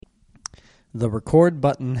The record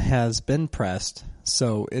button has been pressed,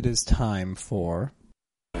 so it is time for...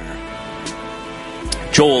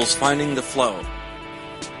 Joel's Finding the Flow.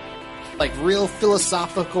 Like real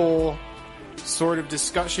philosophical sort of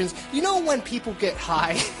discussions. You know when people get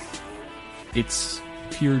high? It's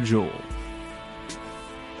pure Joel.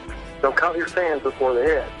 Don't count your fans before they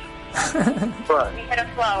hit. But we hit a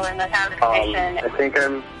flow in the conversation. I think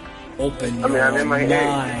I'm I'm in my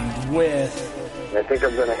mind with I think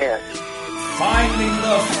I'm going to hit. Finding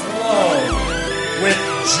the Flow with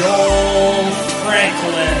Joel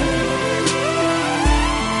Franklin.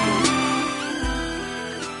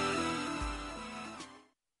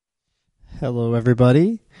 Hello,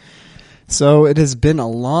 everybody. So it has been a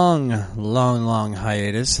long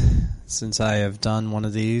hiatus since I have done one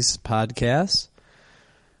of these podcasts.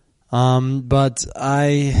 But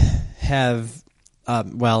I have,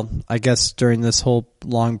 I guess during this whole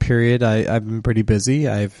long period, I've been pretty busy.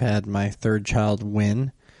 I've had my third child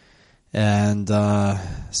win. And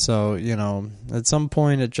so, at some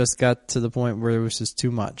point it just got to the point where it was just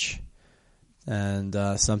too much. And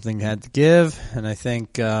something had to give. And I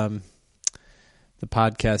think the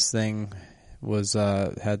podcast thing was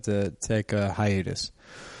had to take a hiatus.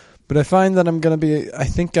 But I find that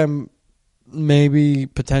I'm maybe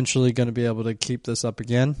potentially going to be able to keep this up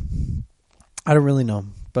again. I don't really know,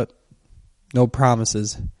 but no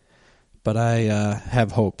promises. But I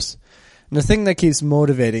have hopes. And the thing that keeps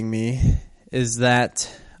motivating me is that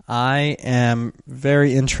I am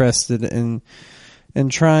very interested in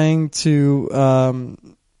trying to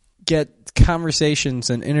get conversations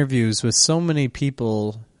and interviews with so many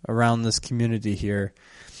people around this community here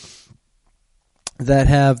that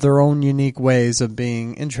have their own unique ways of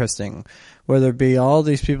being interesting, whether it be all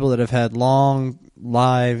these people that have had long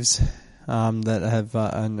lives that have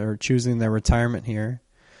and are choosing their retirement here,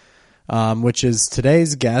 which is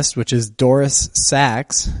today's guest, which is Doris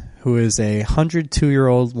Sachs, who is a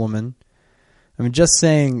 102-year-old woman. I mean, just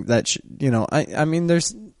saying that,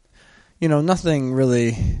 there's, nothing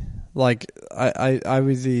really, like, I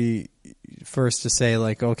was the first to say,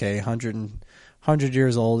 like, okay, 100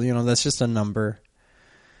 years old, that's just a number.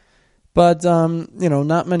 But,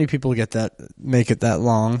 not many people make it that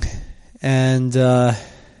long.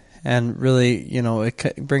 And really,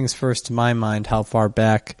 it brings first to my mind how far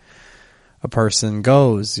back a person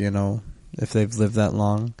goes, if they've lived that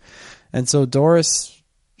long. And so Doris,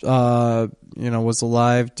 was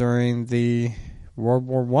alive during the World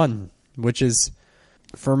War I, which is,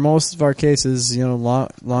 for most of our cases,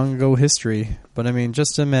 long ago history. But I mean,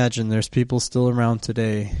 just imagine there's people still around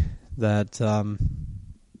today that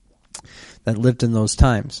lived in those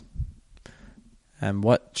times, and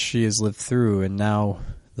what she has lived through, and now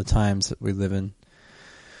the times that we live in.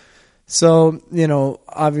 So,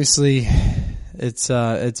 obviously,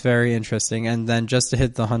 it's very interesting. And then just to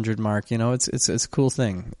hit the 100 mark, it's a cool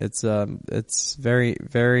thing. It's very,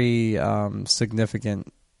 very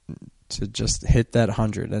significant to just hit that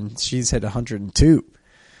 100, and she's hit 102.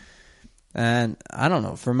 And I don't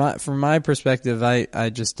know, from my perspective, I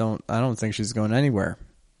don't think she's going anywhere,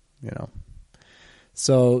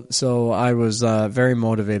 So I was very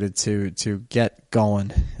motivated to get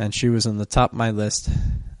going, and she was on the top of my list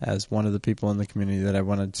as one of the people in the community that I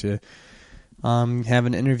wanted to have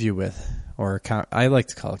an interview with, or I like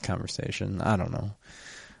to call it conversation. I don't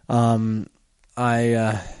know.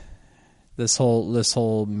 This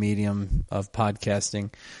whole medium of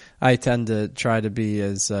podcasting, I tend to try to be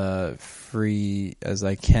as free as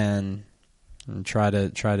I can, and try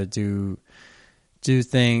to do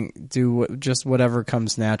just whatever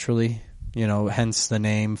comes naturally, hence the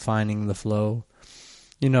name, Finding the Flow.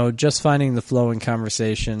 Just finding the flow in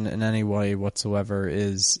conversation in any way whatsoever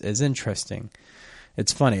is interesting.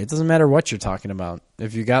 It's funny. It doesn't matter what you're talking about.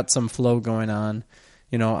 If you got some flow going on,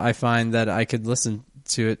 I find that I could listen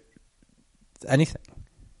to it, anything.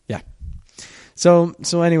 Yeah. So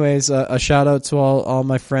anyways, a shout out to all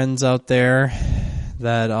my friends out there,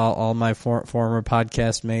 that all my former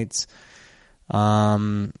podcast mates.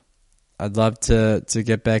 I'd love to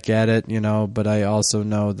get back at it, but I also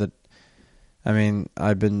know that,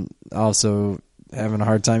 I've been also having a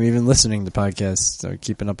hard time even listening to podcasts or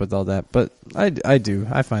keeping up with all that, but I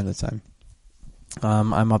find the time.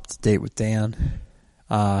 I'm up to date with Dan.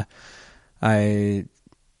 I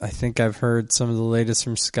think I've heard some of the latest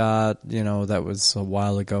from Scott, that was a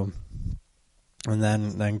while ago. And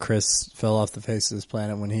then Chris fell off the face of this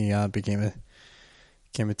planet when he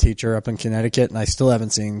became a teacher up in Connecticut, and I still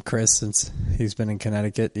haven't seen Chris since he's been in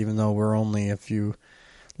Connecticut, even though we're only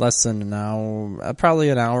less than an hour, probably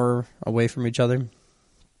an hour away from each other,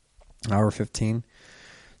 hour 15.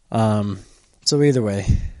 So either way,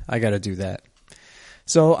 I got to do that.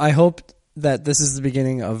 So I hope that this is the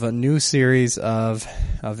beginning of a new series of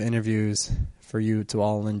interviews for you to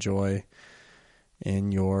all enjoy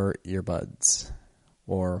in your earbuds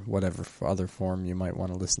or whatever other form you might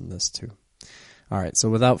want to listen to this to. All right, so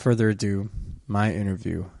without further ado, my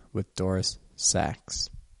interview with Doris Sachs.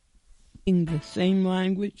 In the same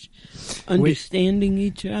language, understanding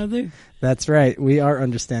each other. That's right. We are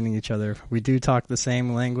understanding each other. We do talk the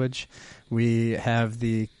same language. We have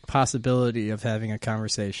the possibility of having a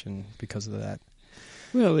conversation because of that.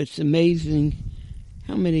 Well, it's amazing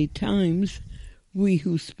how many times we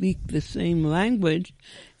who speak the same language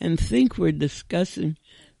and think we're discussing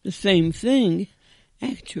the same thing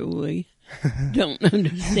actually don't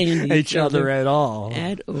understand each other at all.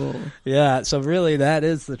 At all. Yeah, so really that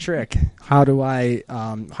is the trick. How do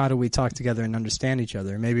we talk together and understand each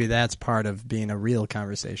other? Maybe that's part of being a real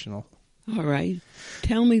conversational. All right.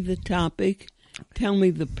 Tell me the topic. Tell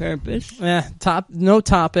me the purpose. No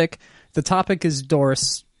topic. The topic is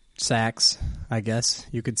Doris Sachs, I guess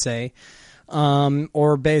you could say.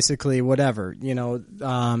 Or basically whatever,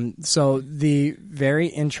 so the very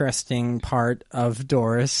interesting part of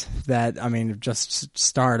Doris that, just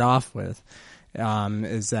start off with,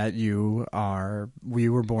 is that we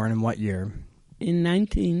were born in what year? In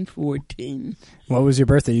 1914. What was your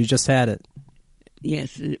birthday? You just had it.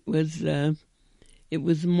 Yes, it was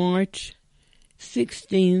March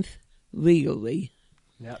 16th legally.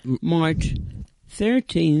 Yep. March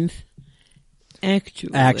 13th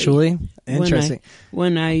Actually, interesting.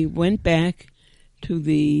 When I went back to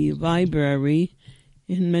the library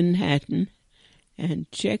in Manhattan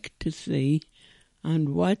and checked to see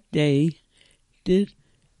on what day did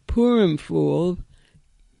Purim fall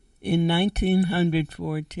in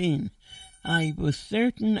 1914. I was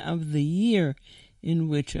certain of the year in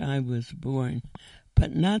which I was born,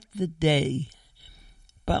 but not the day.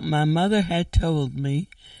 But my mother had told me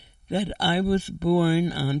that I was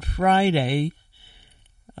born on Friday,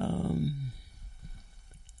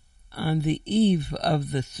 on the eve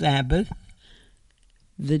of the Sabbath,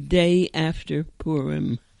 the day after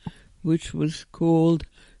Purim, which was called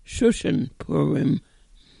Shushan Purim.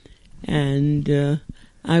 And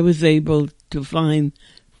I was able to find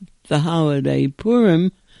the holiday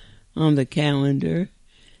Purim on the calendar,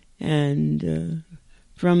 and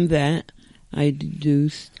from that I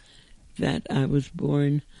deduced that I was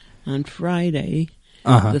born on Friday,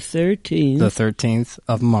 the 13th. The 13th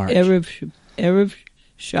of March. Erev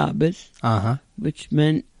Shabbos, which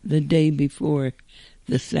meant the day before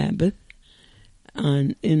the Sabbath,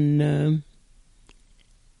 in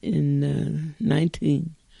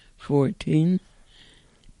 1914,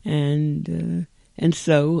 and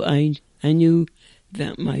so I knew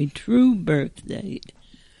that my true birthday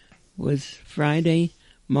was Friday,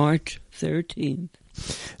 March 13th.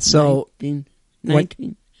 So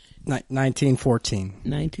 1914.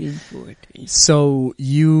 1914. So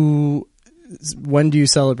when do you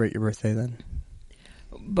celebrate your birthday then?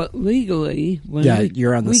 But legally, when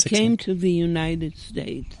you're on the 16th. Came to the United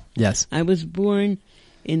States. Yes. I was born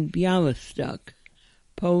in Białystok,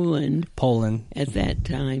 Poland. At that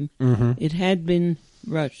time. Mm-hmm. It had been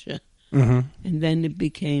Russia. Mm-hmm. And then it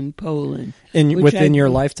became Poland. Within your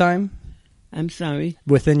lifetime? I'm sorry?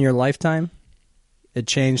 Within your lifetime? It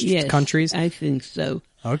changed countries? I think so.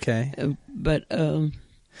 Okay.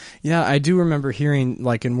 Yeah, I do remember hearing,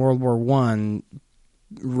 like in World War I,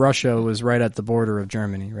 Russia was right at the border of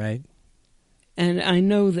Germany, right? And I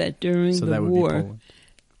know that during the war,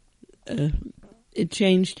 it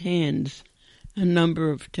changed hands a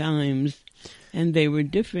number of times, and they were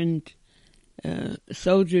different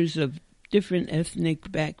soldiers of different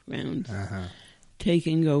ethnic backgrounds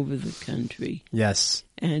taking over the country. Yes.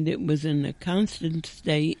 And it was in a constant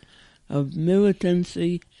state of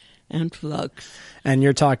militancy and flux. And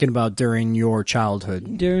you're talking about during your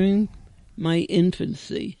childhood? During my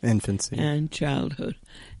infancy. And childhood.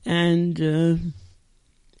 And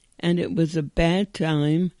it was a bad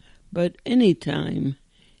time, but any time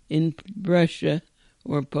in Russia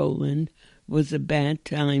or Poland was a bad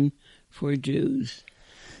time for Jews,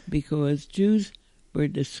 because Jews were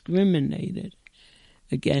discriminated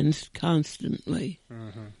against constantly.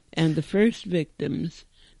 Mm-hmm. And the first victims,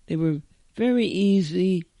 they were very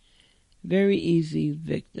easy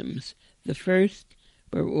victims. The first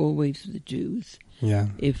were always the Jews. Yeah.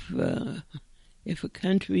 If a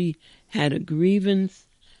country had a grievance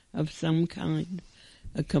of some kind,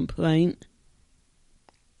 a complaint,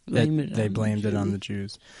 they blamed it on the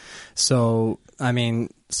Jews. So,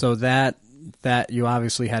 that you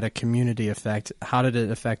obviously had a community effect. How did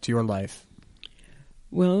it affect your life?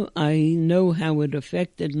 Well, I know how it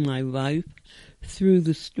affected my life through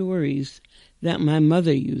the stories that my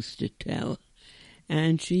mother used to tell.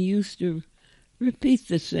 And she used to repeat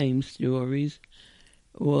the same stories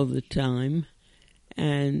all the time.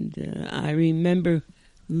 And I remember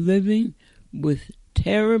living with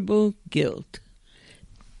terrible guilt,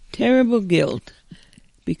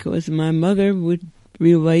 because my mother would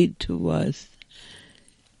relate to us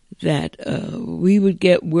that we would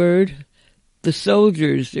get word, the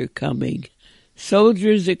soldiers are coming.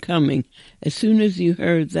 Soldiers are coming. As soon as you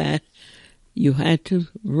heard that, you had to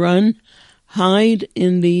run, hide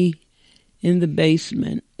in the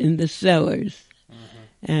basement, in the cellars,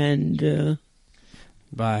 and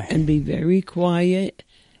be very quiet,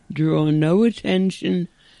 draw no attention.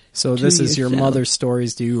 So this is your mother's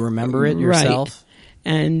stories. Do you remember it yourself? Right.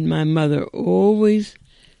 And my mother always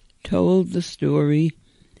told the story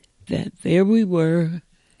that there we were,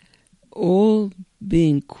 all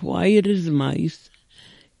being quiet as mice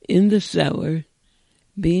in the cellar,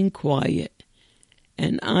 being quiet.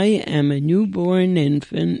 And I am a newborn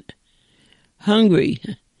infant, hungry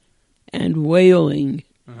and wailing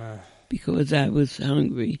because I was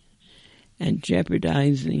hungry and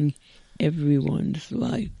jeopardizing everyone's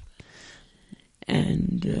life.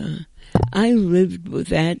 And I lived with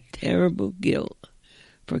that terrible guilt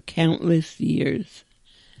for countless years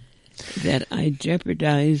that I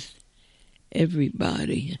jeopardized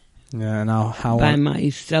everybody. Yeah, and how by my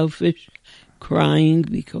selfish crying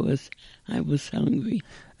because I was hungry.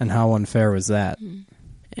 And how unfair was that?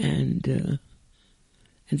 And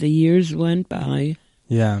the years went by.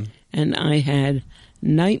 Yeah. And I had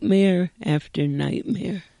nightmare after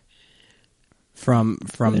nightmare. From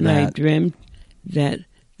when that, I dreamt that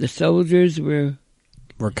the soldiers were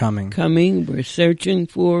coming, were searching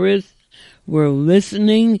for us, were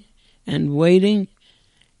listening and waiting,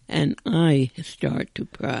 and I start to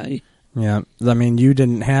cry. Yeah, I mean, you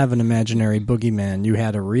didn't have an imaginary boogeyman; you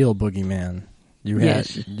had a real boogeyman. You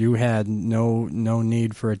had no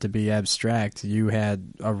need for it to be abstract. You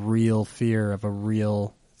had a real fear of a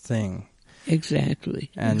real thing. Exactly.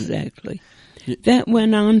 That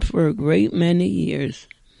went on for a great many years.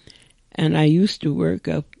 And I used to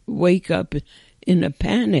wake up in a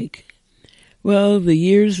panic. Well, the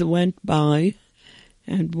years went by,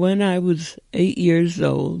 and when I was 8 years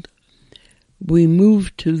old, we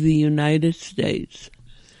moved to the United States.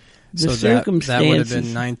 The circumstances... That would have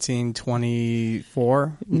been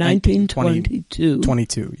 1924? 1922.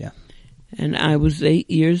 22, yeah. And I was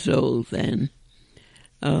 8 years old then.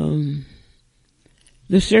 The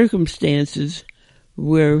circumstances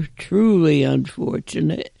were truly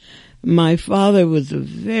unfortunate. My father was a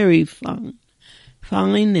very fine,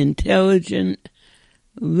 intelligent,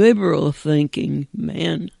 liberal-thinking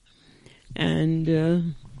man,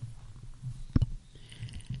 and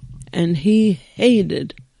he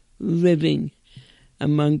hated living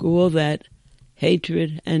among all that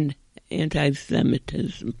hatred and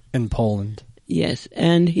anti-Semitism. In Poland. Yes,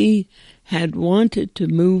 and he had wanted to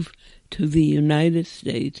move to the United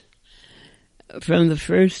States from the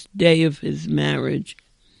first day of his marriage.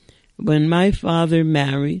 When my father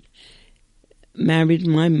married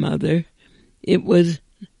my mother, it was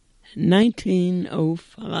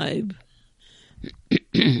 1905.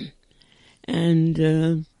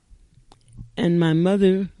 And my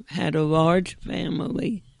mother had a large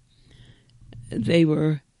family. They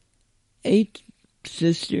were 8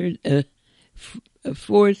 sisters,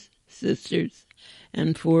 4 sisters,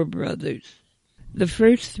 and 4 brothers. The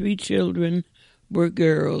first 3 children were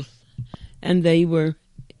girls, and they were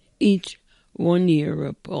each 1 year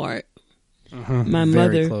apart. My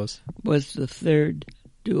mother was the 3rd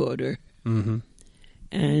daughter.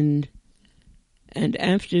 And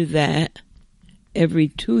after that, every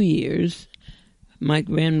 2 years, my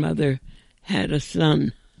grandmother had a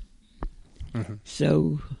son.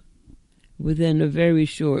 So within a very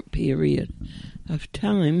short period of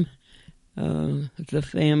time, the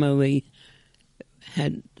family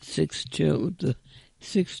had 6 children.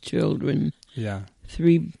 Yeah.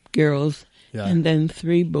 3 girls, and then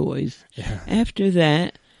 3 boys. Yeah. After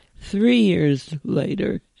that, 3 years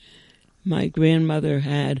later, my grandmother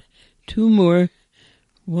had 2 more,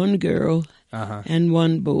 1 girl and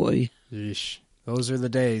 1 boy. Yeesh. Those are the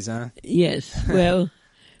days, huh? Yes. Well,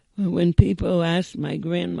 when people asked my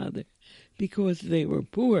grandmother, because they were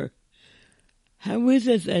poor, how is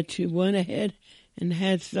it that she went ahead and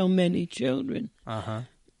had so many children?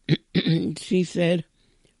 She said,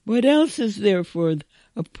 what else is there for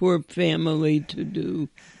a poor family to do?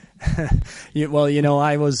 Well,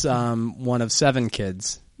 I was one of 7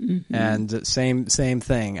 kids. Mm-hmm. And same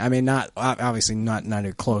thing. I mean, not obviously not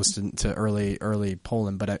close to early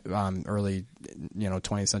Poland, but early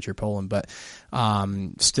 20th century Poland. But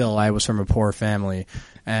still, I was from a poor family,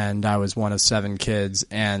 and I was one of 7 kids.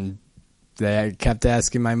 And they kept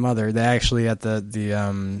asking my mother. They actually at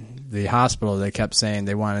the hospital, they kept saying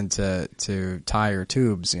they wanted to tie her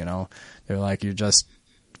tubes. They're like,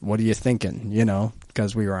 what are you thinking?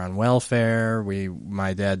 Because we were on welfare.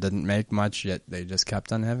 My dad didn't make much, yet they just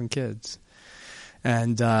kept on having kids.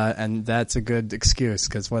 And that's a good excuse,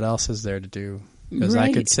 because what else is there to do? Because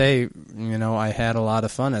I could say, I had a lot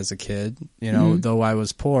of fun as a kid. Though I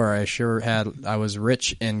was poor, I was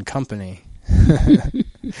rich in company.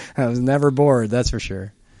 I was never bored, that's for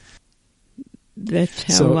sure.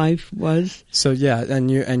 That's how life was. So yeah, and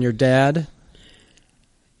your dad?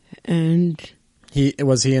 And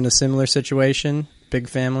was he in a similar situation? Big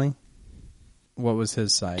family? What was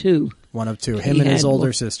his side? 2. One of 2. Him and his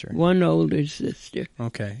older sister. One older sister.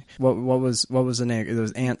 Okay. What was the name? It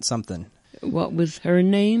was Aunt something. What was her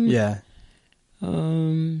name? Yeah.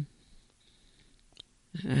 I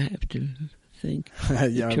have to think.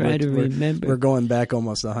 Yeah, try to remember. We're going back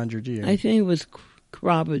almost 100 years. I think it was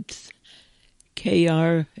Kravitz.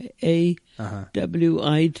 Krawitz.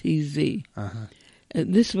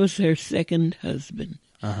 This was her second husband.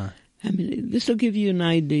 I mean, this will give you an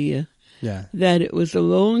idea that it was a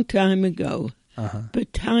long time ago,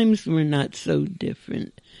 but times were not so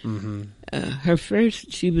different.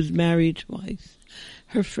 She was married twice.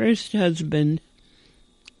 Her first husband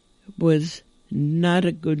was not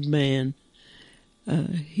a good man.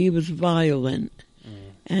 He was violent,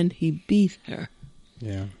 and he beat her.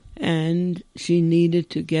 Yeah. And she needed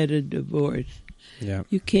to get a divorce. Yeah.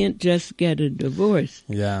 You can't just get a divorce.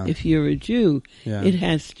 Yeah. If you're a Jew, it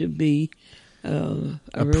has to be a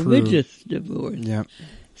religious divorce. Yep.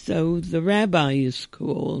 So the rabbi is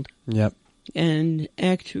called. Yep. And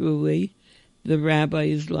actually, the rabbi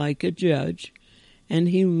is like a judge, and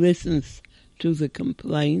he listens to the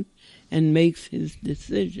complaint and makes his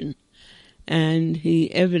decision. And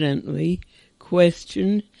he evidently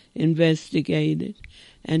questioned, investigated,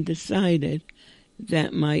 and decided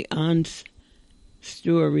that my aunt's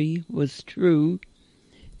story was true,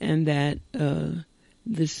 and that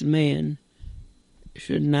this man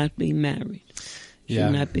should not be married.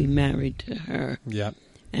 Should not be married to her. Yep.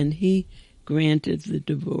 And he granted the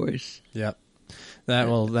divorce. Yep.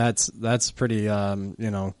 That's pretty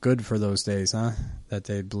good for those days, huh? That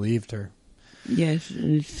they believed her. Yes,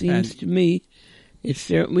 and it seems to me it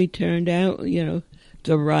certainly turned out,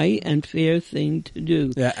 the right and fair thing to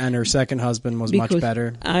do. Yeah, and her second husband was much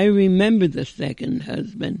better. I remember the second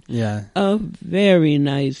husband. Yeah. A very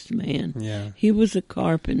nice man. Yeah. He was a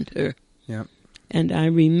carpenter. Yeah. And I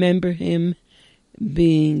remember him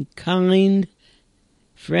being kind,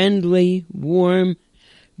 friendly, warm,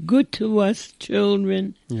 good to us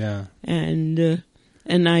children. Yeah. And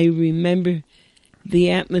I remember the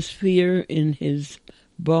atmosphere in his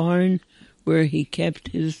barn where he kept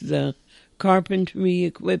his carpentry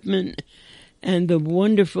equipment, and the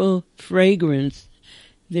wonderful fragrance.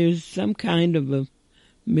 There's some kind of a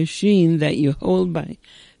machine that you hold by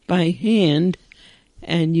hand,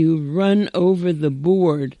 and you run over the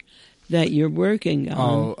board that you're working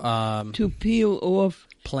on to peel off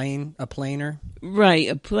a planer. Right,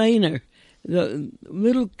 a planer. The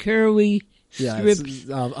little curly strips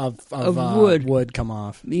of wood come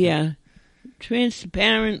off. Yeah,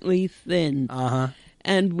 transparently thin.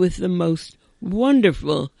 And with the most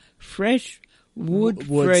wonderful fresh wood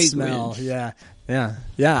fragrance. Smell. Yeah.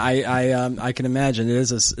 I can imagine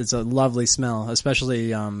it's a lovely smell,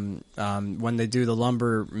 especially when they do the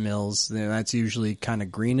lumber mills. That's usually kind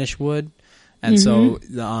of greenish wood, and so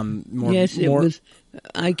it was,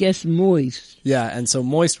 I guess, moist. Yeah, and so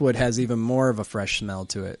moist wood has even more of a fresh smell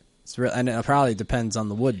to it. And it probably depends on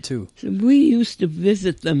the wood too. So we used to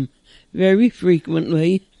visit them very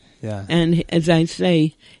frequently. Yeah. And as I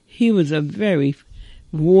say, he was a very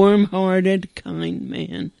warm-hearted, kind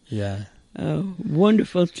man. Yeah. A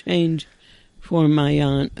wonderful change for my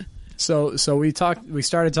aunt. So we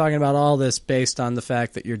started talking about all this based on the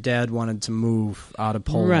fact that your dad wanted to move out of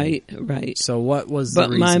Poland. Right. So what was the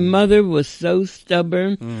reason? But my mother was so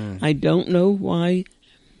stubborn. I don't know why,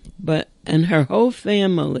 and her whole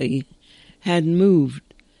family had moved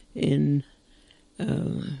in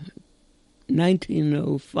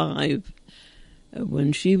 1905,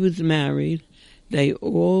 when she was married. They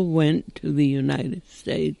all went to the United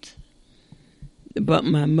States, but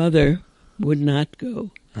my mother would not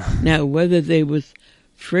go. Now, whether there was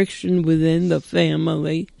friction within the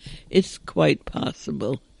family, it's quite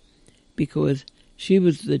possible, because she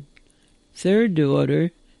was the third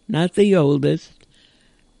daughter not the oldest,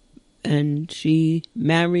 and she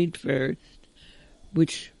married first,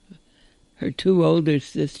 which her two older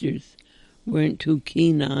sisters weren't too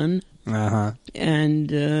keen on. Uh-huh. And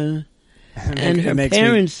her makes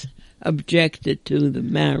parents objected to the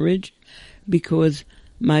marriage because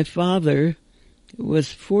my father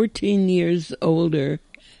was 14 years older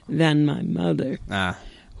than my mother,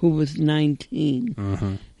 who was 19,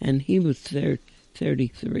 Mm-hmm. and he was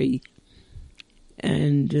 33.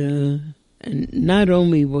 And not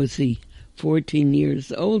only was he 14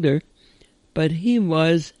 years older, but he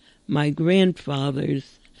was my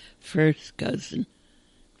grandfather's first cousin.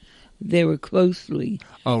 They were closely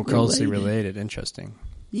related. Interesting.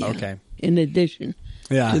 Yeah, Okay. in addition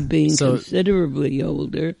to being considerably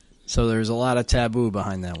older. So there's a lot of taboo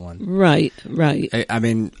behind that one. Right. I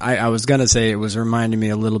mean, I was going to say it was reminding me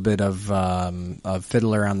a little bit of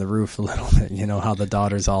Fiddler on the Roof a little bit. You know, how the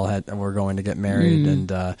daughters all were going to get married,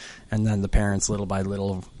 and then the parents little by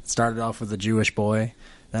little started off with a Jewish boy.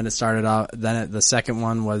 Then the second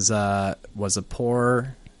one was a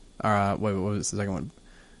poor. What was the second one?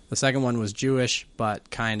 The second one was Jewish, but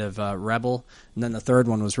kind of rebel. And then the third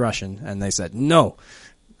one was Russian, and they said no.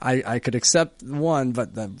 I could accept one,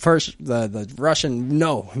 but the Russian,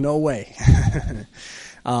 no way.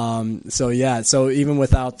 So even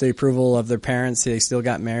without the approval of their parents, they still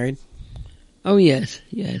got married. Oh yes.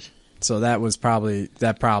 So that was probably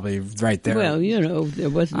right there. Well, there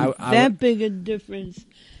wasn't that big a difference.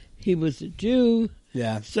 He was a Jew.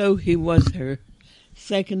 Yeah. So he was her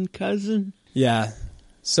second cousin. Yeah.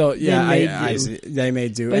 So yeah, they may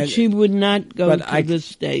do, but she would not go to the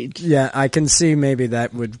States. Yeah, I can see maybe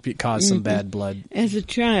that would cause some bad blood. As a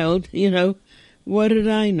child, what did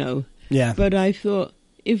I know? Yeah, but I thought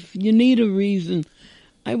if you need a reason,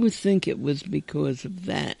 I would think it was because of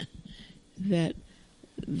that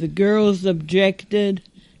the girls objected,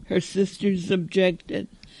 her sisters objected.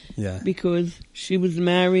 Yeah, because she was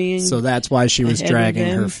marrying. So that's why she was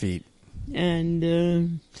dragging her feet.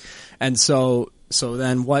 And So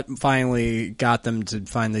then what finally got them to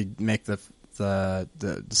finally make the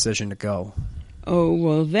decision to go? Oh,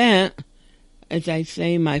 well, that, as I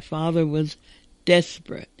say, my father was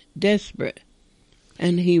desperate.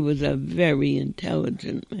 And he was a very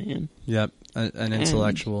intelligent man. Yep, an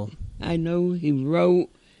intellectual. And I know he wrote.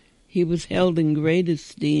 He was held in great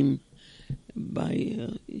esteem by,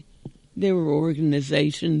 there were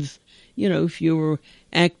organizations, if you were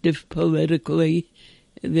active politically,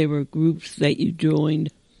 there were groups that you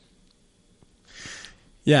joined.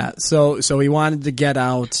 Yeah, so he wanted to get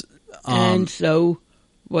out. And so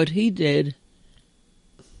what he did,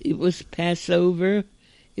 it was Passover,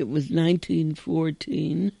 it was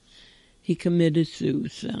 1914, he committed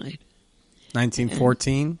suicide.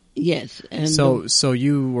 1914? Yes. And so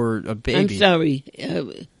you were a baby. I'm sorry,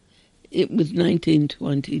 it was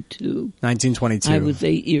 1922. 1922. I was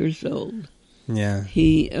 8 years old. Yeah.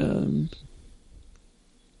 He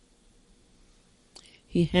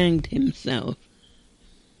hanged himself.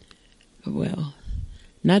 Well,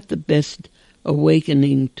 not the best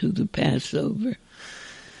awakening to the Passover.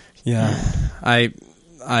 Yeah, I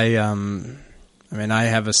mean, I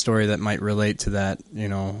have a story that might relate to that.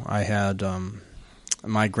 I had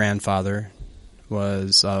my grandfather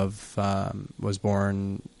was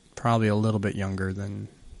born probably a little bit younger than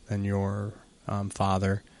your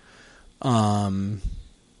father.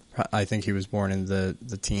 I think he was born in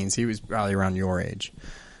the teens. He was probably around your age.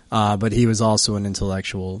 But he was also an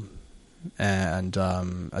intellectual and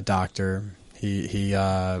a doctor. He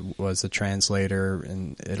was a translator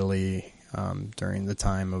in Italy during the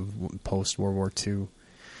time of post-World War II.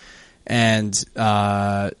 And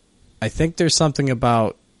I think there's something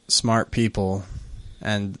about smart people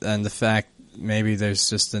and the fact maybe there's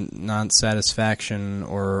just a non-satisfaction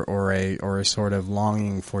or a sort of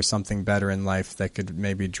longing for something better in life that could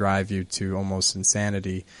maybe drive you to almost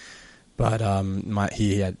insanity. But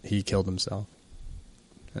he killed himself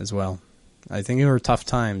as well. I think it were tough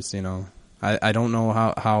times, I don't know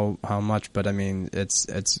how much, but I mean it's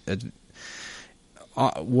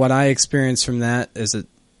what I experienced from that is that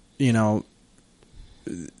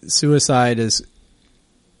suicide is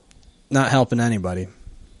not helping anybody.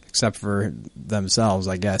 Except for themselves,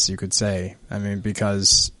 I guess you could say. I mean,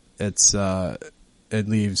 because it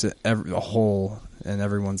leaves a hole in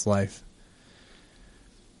everyone's life.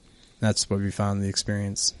 That's what we found in the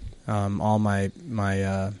experience. All my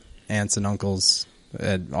aunts and uncles,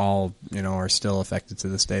 all are still affected to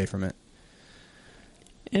this day from it.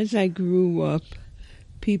 As I grew up,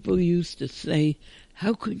 people used to say,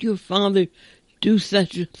 "How could your father do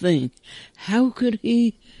such a thing? How could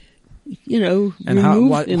he remove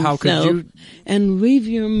how could himself you? and leave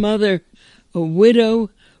your mother a widow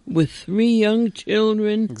with 3 young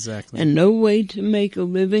children Exactly. and no way to make a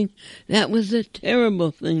living. That was a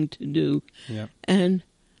terrible thing to do. Yep. And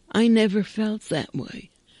I never felt that way.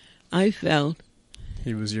 I felt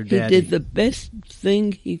He was your he daddy. did the best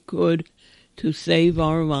thing he could to save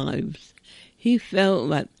our lives. He felt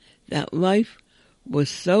that life was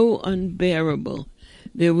so unbearable.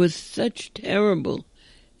 There was such terrible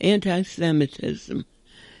anti-Semitism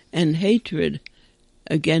and hatred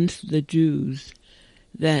against the Jews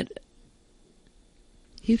that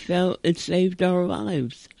he felt it saved our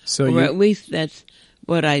lives. Or at least that's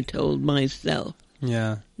what I told myself.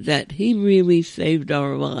 Yeah. That he really saved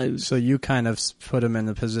our lives. So you kind of put him in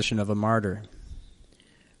the position of a martyr.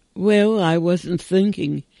 Well, I wasn't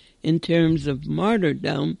thinking in terms of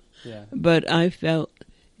martyrdom, but I felt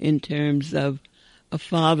in terms of a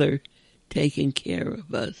father taking care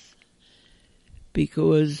of us.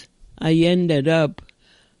 Because I ended up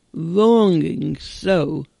longing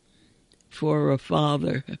so for a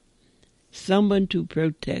father, someone to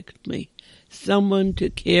protect me, someone to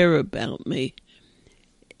care about me.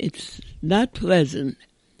 It's not pleasant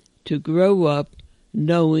to grow up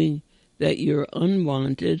knowing that you're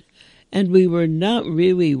unwanted, and we were not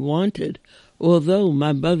really wanted, although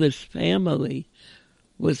my mother's family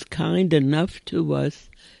was kind enough to us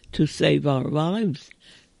to save our lives,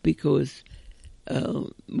 because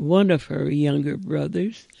one of her younger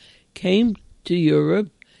brothers came to Europe,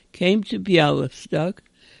 came to Bialystok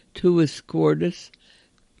to escort us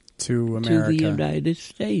to America, to the United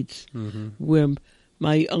States, where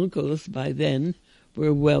my uncles by then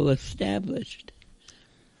were well established.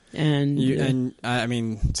 And I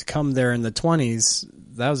mean, to come there in the 20s,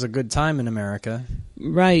 that was a good time in America.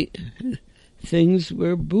 Right. Things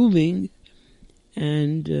were booming,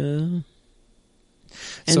 and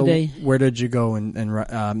so they, where did you go? And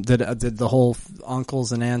did the whole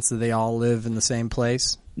uncles and aunts, did they all live in the same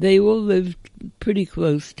place? They all lived pretty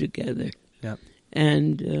close together. Yep.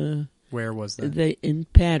 And where was that? They in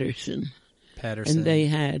Patterson. And they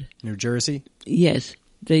had New Jersey. Yes,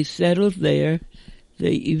 they settled there.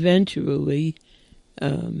 They eventually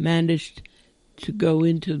managed to go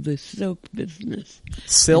into the silk business.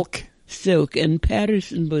 Silk? Silk. And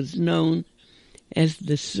Patterson was known as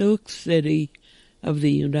the Silk City of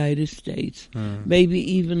the United States, maybe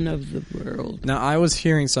even of the world. Now, I was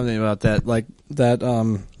hearing something about that, like that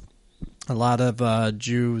a lot of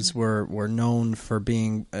Jews were known for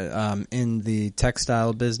being in the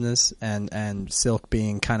textile business, and silk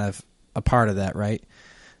being kind of a part of that, right?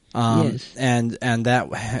 Yes. And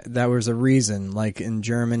that was a reason, like in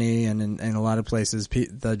Germany and in a lot of places,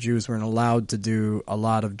 the Jews weren't allowed to do a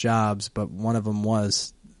lot of jobs, but one of them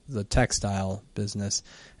was the textile business,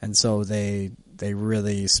 and so they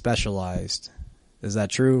really specialized. Is that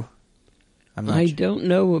true? I don't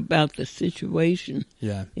know about the situation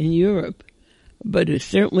in Europe, but it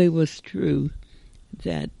certainly was true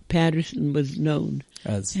that Patterson was known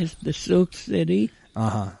as the Silk City.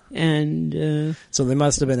 And so they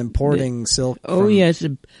must have been importing silk. Oh, yes,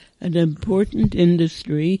 an important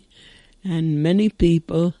industry, and many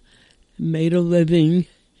people made a living,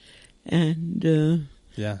 and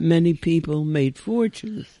many people made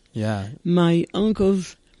fortunes. Yeah. My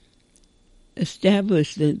uncles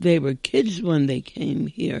established that they were kids when they came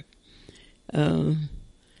here, and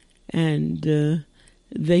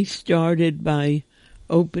they started by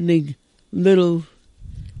opening little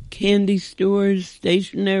candy stores,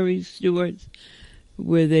 stationery stores,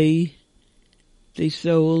 where they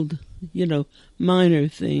sold, minor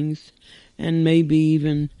things, and maybe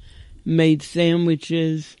even made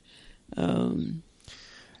sandwiches, little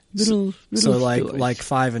so stores. like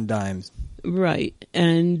 5 and dimes, right?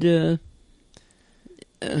 And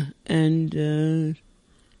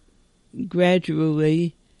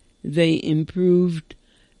gradually they improved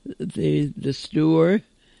the store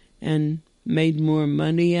and made more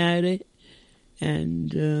money at it,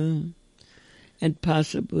 and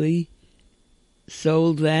possibly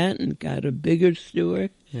sold that and got a bigger store.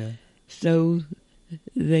 Yeah. So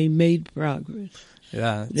they made progress.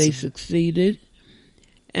 Yeah. They succeeded,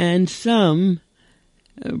 and some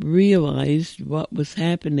realized what was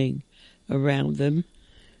happening around them,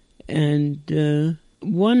 and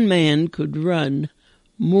one man could run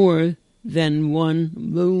more than one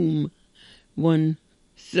loom, one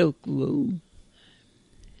silk loom.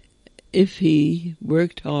 If he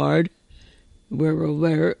worked hard, were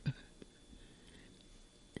alert.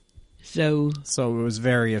 So it was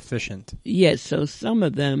very efficient. Yes, so some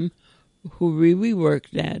of them who really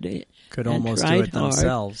worked at it could almost do it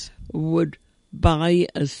themselves. Would buy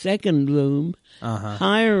a second loom,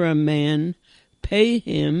 hire a man, pay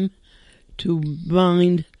him to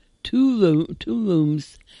bind two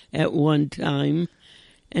looms at one time,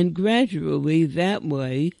 and gradually that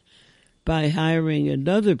way, by hiring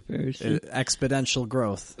another person. Exponential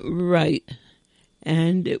growth. Right.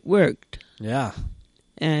 And it worked. Yeah.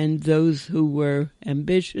 And those who were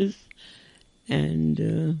ambitious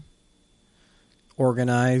and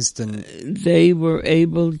organized, and they were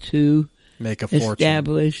able to make a fortune,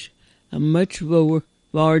 establish a much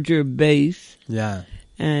larger base,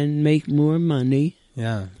 and make more money,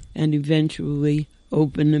 and eventually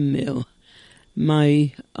open a mill.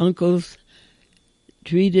 My uncles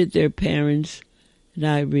treated their parents, and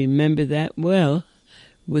I remember that well,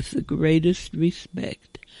 with the greatest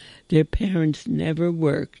respect. Their parents never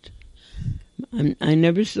worked. I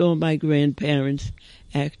never saw my grandparents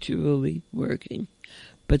actually working,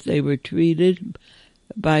 but they were treated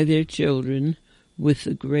by their children with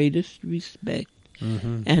the greatest respect.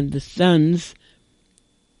 Mm-hmm. And the sons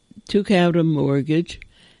took out a mortgage,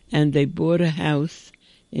 and they bought a house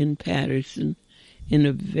in Patterson in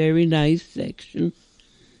a very nice section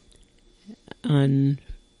on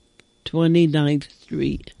 29th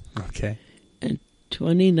Street. Okay. And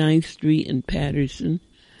 29th Street in Patterson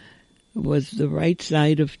was the right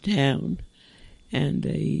side of town, and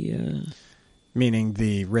meaning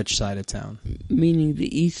the rich side of town. Meaning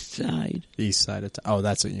the east side. The east side of town. Oh,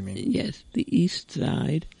 that's what you mean. Yes, the east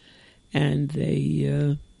side. And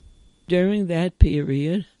they, during that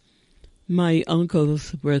period, my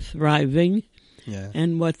uncles were thriving. Yeah.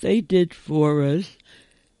 And what they did for us,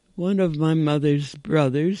 one of my mother's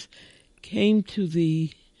brothers came to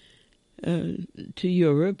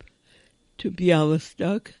Europe, to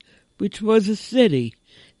Bialystok, which was a city.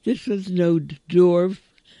 This was no Dorf,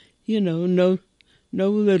 no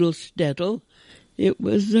little shtetl. It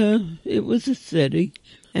was a city,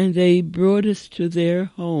 and they brought us to their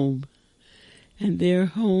home, and their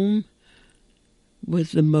home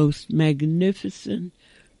was the most magnificent,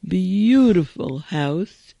 beautiful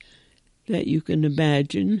house that you can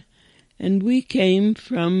imagine. And we came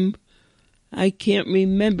from, I can't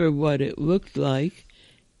remember what it looked like.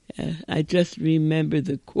 I just remember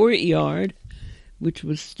the courtyard, which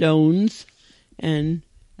was stones, and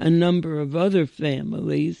a number of other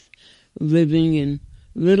families living in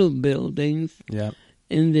little buildings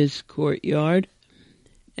in this courtyard.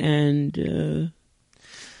 And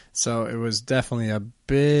so it was definitely a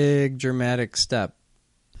big dramatic step.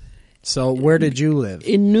 So where did you live?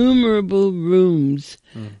 Innumerable rooms.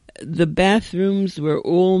 The bathrooms were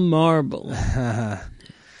all marble.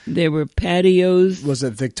 There were patios. Was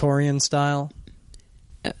it Victorian style?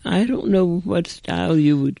 I don't know what style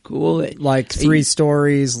you would call it. Like 3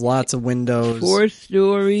 stories, lots of windows. 4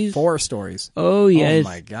 stories. 4 stories. Oh, yes. Oh,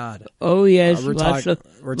 my God. Oh, yes. We're lots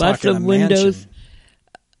talking of windows.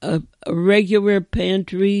 A regular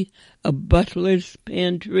pantry, a butler's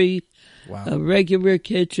pantry, a regular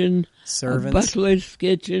kitchen, servants, a butler's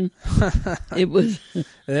kitchen. It was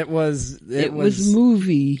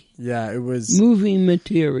movie. Yeah, it was movie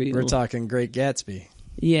material. We're talking Great Gatsby.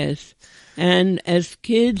 Yes, and as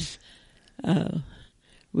kids,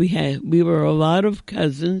 we were a lot of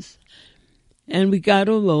cousins, and we got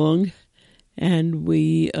along, and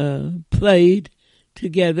we played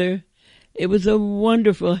together. It was a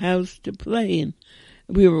wonderful house to play in.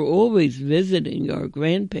 We were always visiting our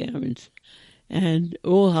grandparents, and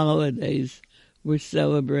all holidays were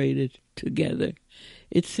celebrated together.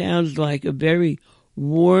 It sounds like a very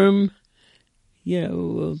warm,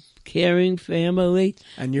 caring family.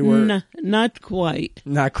 And you were... Not quite.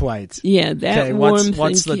 Not quite. Yeah, that warmth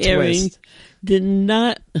what's and the caring twist? did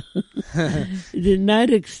not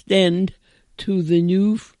extend to the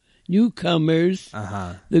newcomers,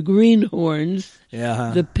 the greenhorns,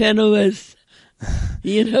 the penniless,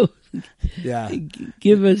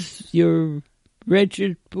 give us your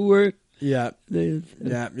wretched poor. Yeah,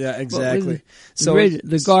 exactly.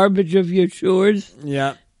 The garbage of your shores.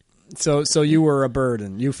 Yeah. So you were a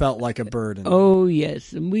burden. You felt like a burden. Oh,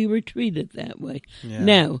 yes, and we were treated that way. Yeah.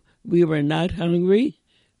 Now, we were not hungry.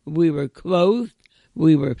 We were clothed.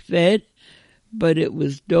 We were fed. But it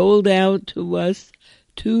was doled out to us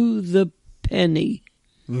to the penny.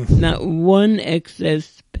 Not one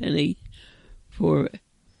excess penny for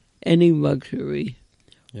any luxury.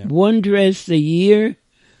 Yeah. 1 dress a year,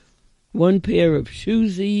 1 pair of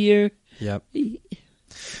shoes a year. Yep.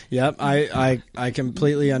 Yep, I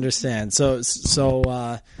completely understand. So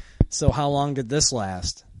how long did this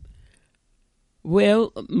last?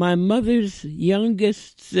 Well, my mother's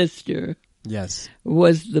youngest sister Yes.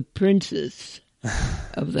 was the princess.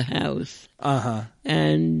 of the house. Uh-huh.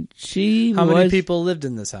 And she How many people lived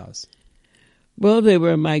in this house? Well, they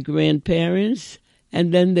were my grandparents,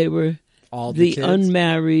 and then they were All the kids?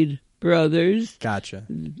 unmarried brothers. Gotcha.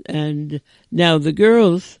 And now the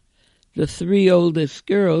girls, the 3 oldest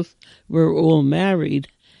girls, were all married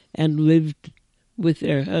and lived with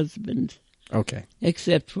their husbands. Okay.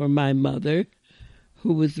 Except for my mother,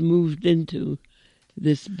 who was moved into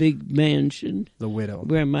this big mansion. The widow.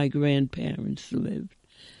 Where my grandparents lived.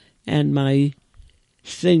 And my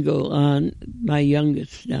single aunt, my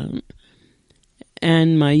youngest aunt.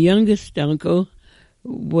 And my youngest uncle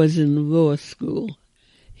was in law school.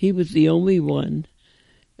 He was the only one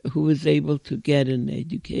who was able to get an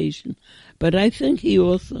education. But I think he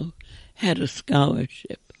also had a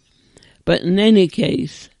scholarship. But in any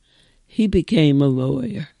case, he became a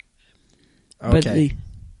lawyer. Okay. But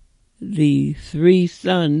the 3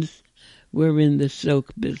 sons were in the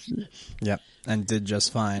silk business. Yep, and did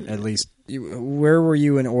just fine. At least, where were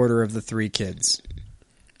you in order of the 3 kids?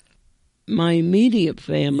 My immediate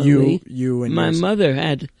family, you and my yours. mother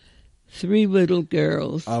had 3 little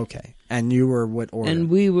girls. Okay, and you were what order? And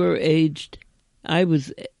we were aged, I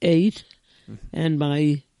was 8, and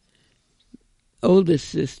my oldest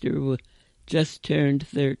sister just turned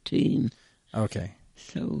 13. Okay.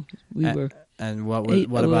 So we were and what 8,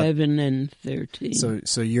 what 11, and 13.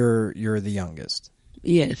 So you're the youngest.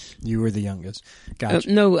 Yes. You were the youngest.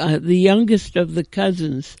 Gotcha. No, the youngest of the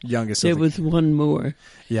cousins. Youngest. There was one more.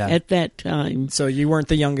 Yeah. At that time. So you weren't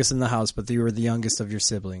the youngest in the house, but you were the youngest of your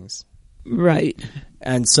siblings. Right.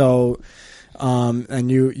 And so,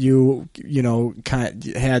 and you know, kind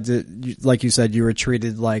of had to, like you said, you were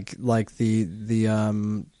treated like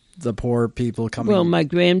the poor people coming. Well, my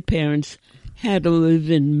grandparents had a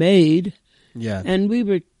live-in maid. Yeah. And we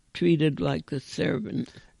were treated like the servant.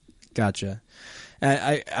 Gotcha.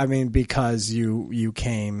 I mean, because you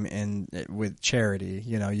came in with charity,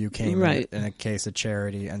 you know, you came right. in a case of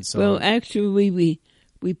charity, and so. Well, actually,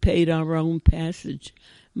 we paid our own passage.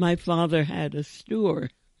 My father had a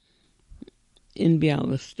store in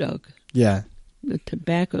Bialystok. Yeah. The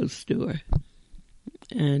tobacco store.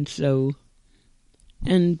 And so,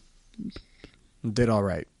 and. Did all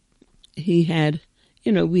right. He had,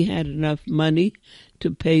 we had enough money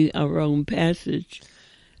to pay our own passage,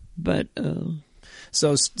 but.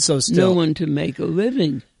 So still no one to make a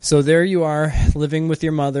living. So there you are, living with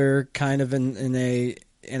your mother, kind of in a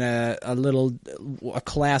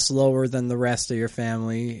class lower than the rest of your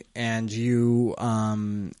family, and you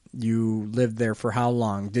lived there for how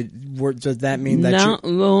long? Does that mean that not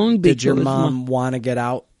long? Did your mom want to get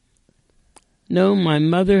out? No, my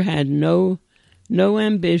mother had no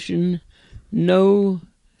ambition, no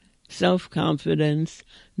self-confidence,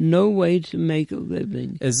 no way to make a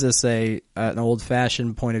living. Is this an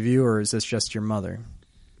old-fashioned point of view, or is this just your mother?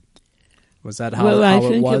 Was that how, well, how I it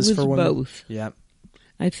think was it was for women? Both. Yeah.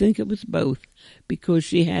 I think it was both, because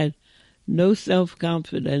she had no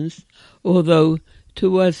self-confidence, although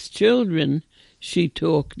to us children she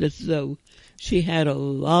talked as though she had a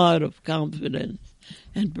lot of confidence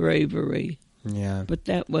and bravery. Yeah. But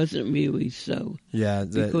that wasn't really so. Yeah.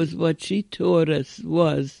 Because what she taught us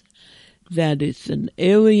was that it's an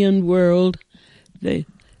alien world. The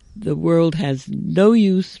world has no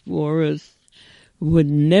use for us, would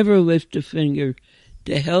never lift a finger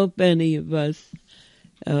to help any of us.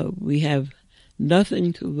 We have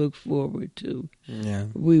nothing to look forward to. Yeah.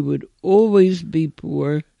 We would always be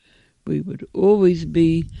poor. We would always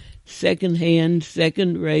be second-hand,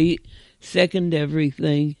 second-rate, second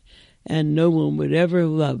everything, and no one would ever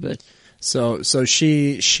love us. So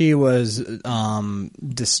she was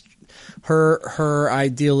her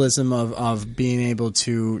idealism of being able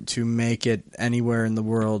to make it anywhere in the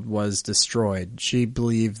world was destroyed. She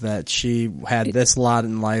believed that she had this lot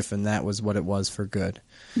in life, and that was what it was for good.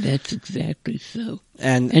 That's exactly so.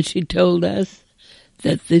 And she told us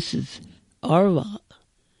that this is our lot.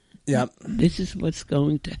 Yep. This is what's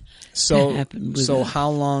going to happen with So us.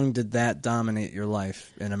 how long did that dominate your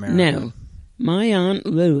life in America? Now, my Aunt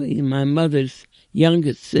Lily, my mother's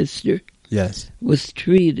youngest sister, yes, was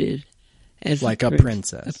treated as like a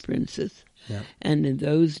princess. A princess. Yep. And in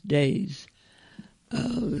those days,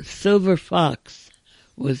 silver fox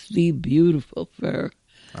was the beautiful fur.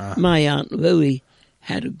 My Aunt Lily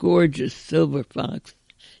had a gorgeous silver fox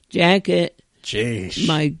jacket. Jeez.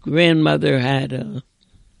 My grandmother had a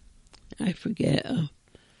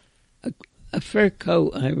fur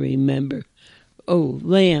coat, I remember. Oh,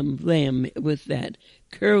 lamb with that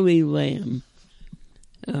curly lamb.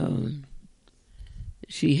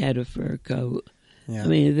 She had a fur coat. Yeah. I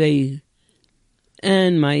mean,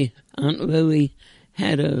 and my Aunt Lily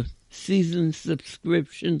had a season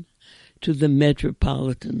subscription to the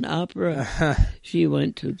Metropolitan Opera. She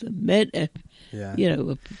went to the Met,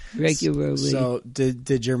 regularly. So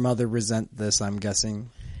did your mother resent this, I'm guessing?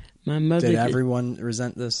 My mother Did everyone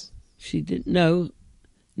resent this? She didn't.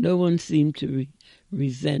 No one seemed to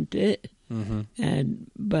resent it. Mm-hmm.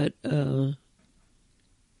 But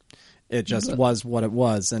it just was what it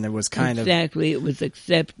was, and it was kind exactly. It was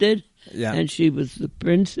accepted. Yeah. And she was the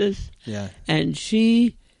princess. Yeah. And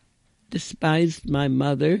she despised my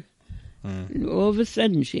mother. And all of a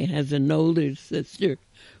sudden, she has an older sister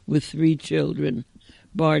with 3 children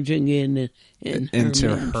barging into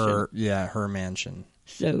her mansion.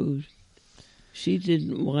 So she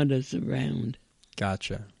didn't want us around.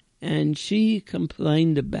 Gotcha. And she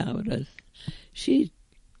complained about us. She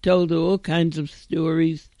told all kinds of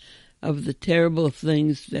stories of the terrible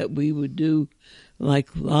things that we would do,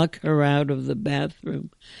 like lock her out of the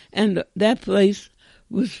bathroom. And that place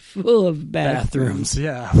was full of bathrooms.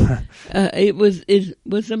 Yeah. It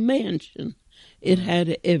was a mansion. It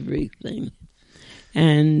had everything.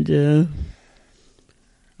 And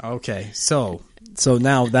okay, so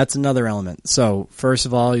now that's another element. So first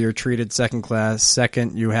of all, you're treated second class.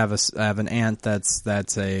 Second, you have an aunt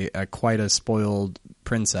that's a quite a spoiled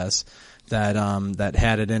princess that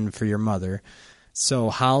had it in for your mother. So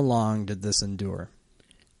how long did this endure?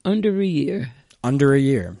 Under a year. Under a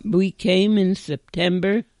year. We came in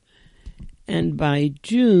September, and by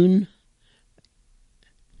June...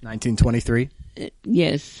 1923?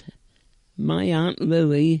 Yes. My Aunt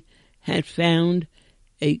Lily had found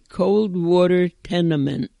a cold water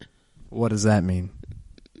tenement. What does that mean?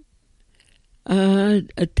 A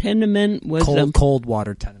tenement was cold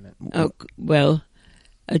water tenement.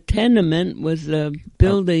 A tenement was a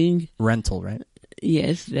building... rental, right?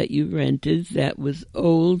 Yes, that you rented, that was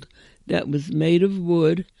old, that was made of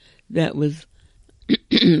wood, that was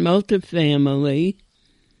multifamily,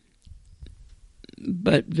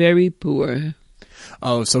 but very poor.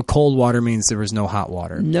 Oh, so cold water means there was no hot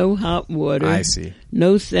water. No hot water. I see.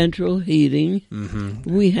 No central heating. Mm-hmm.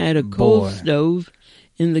 We had a coal stove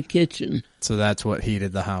in the kitchen. So that's what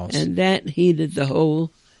heated the house. And that heated the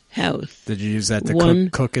whole house. Did you use that to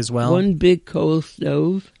cook as well? One big coal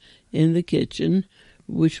stove in the kitchen,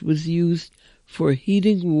 which was used for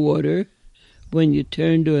heating water when you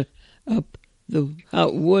turned up the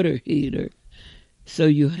hot water heater. So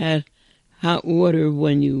you had hot water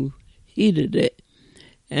when you heated it.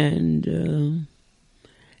 And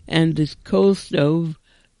this coal stove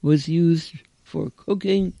was used for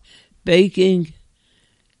cooking, baking,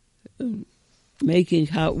 making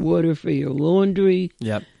hot water for your laundry.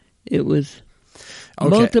 Yep. It was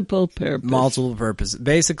multiple purpose. Multiple purpose.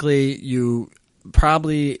 Basically, you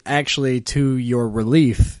probably actually, to your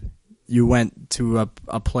relief, you went to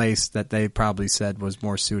a place that they probably said was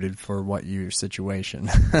more suited for your situation.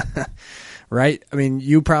 Right? I mean,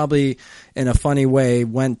 you probably, in a funny way,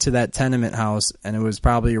 went to that tenement house, and it was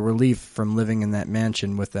probably a relief from living in that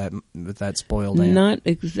mansion with that spoiled aunt. Not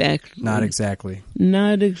exactly. Not exactly.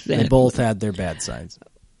 Not exactly. They both had their bad sides.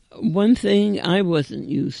 One thing I wasn't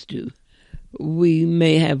used to, we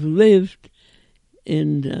may have lived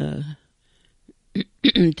in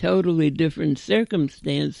totally different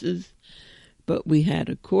circumstances, but we had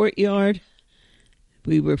a courtyard.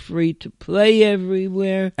 We were free to play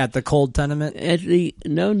everywhere. At the cold tenement? At the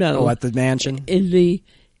at the mansion? In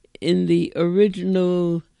the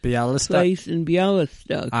original place in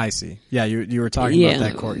Bialystok. I see. Yeah, you were talking about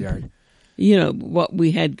that courtyard. You know, what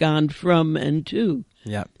we had gone from and to.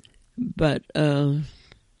 Yep. But and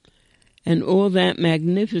all that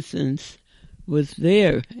magnificence was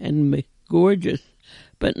there and gorgeous,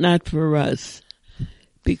 but not for us,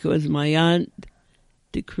 because my aunt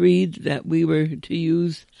decreed that we were to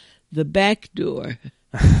use the back door,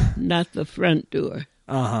 not the front door.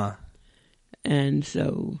 Uh-huh. And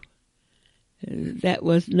so that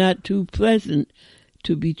was not too pleasant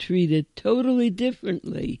to be treated totally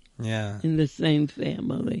differently in the same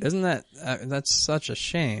family. Isn't that, that's such a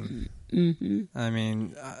shame. Mm-hmm. I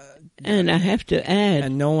mean... and I have to add...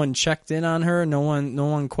 And no one checked in on her? No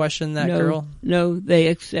one questioned that girl? No, they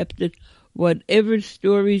accepted whatever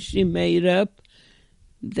story she made up.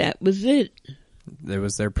 That was it. It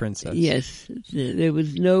was their princess. Yes. There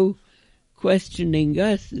was no questioning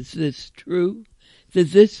us. Is this true?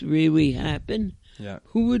 Did this really happen? Yeah.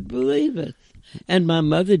 Who would believe us? And my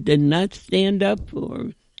mother did not stand up for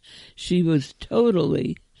us. She was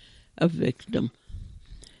totally a victim.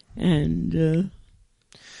 And...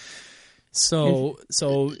 So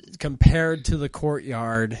compared to the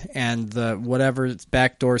courtyard and the whatever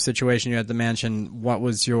backdoor situation you had at the mansion, what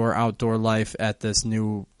was your outdoor life at this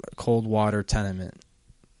new cold water tenement?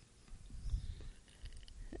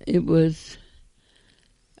 It was,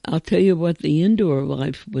 I'll tell you what the indoor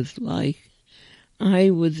life was like.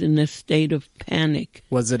 I was in a state of panic.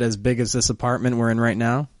 Was it as big as this apartment we're in right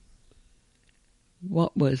now?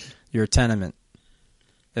 What was? Your tenement.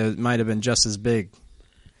 It might have been just as big.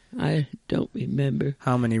 I don't remember.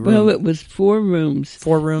 How many rooms? Well, it was 4 rooms.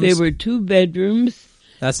 4 rooms? There were 2 bedrooms.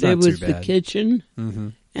 That's there not too was bad. the kitchen, Mm-hmm.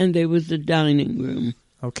 and there was the dining room.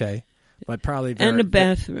 Okay. But probably very... And a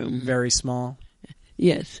bathroom. Very small?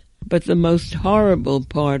 Yes. But the most horrible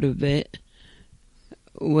part of it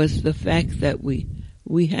was the fact that we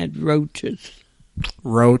had roaches.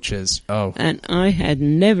 Roaches. Oh. And I had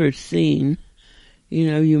never seen,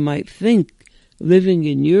 you might think living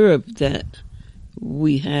in Europe that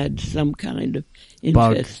we had some kind of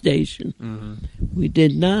infestation. Mm-hmm. We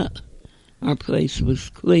did not. Our place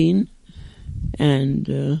was clean,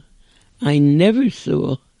 and I never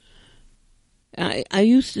saw... I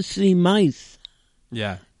used to see mice.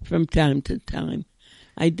 Yeah. From time to time.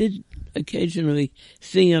 I did occasionally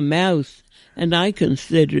see a mouse, and I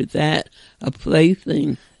considered that a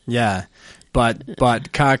plaything. Yeah. But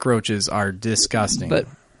cockroaches are disgusting. But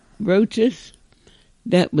roaches,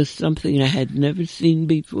 that was something I had never seen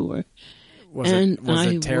before. Was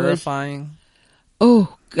it terrifying?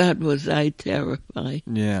 Oh, God, was I terrified.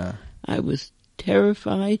 Yeah. I was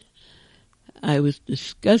terrified. I was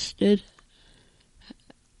disgusted.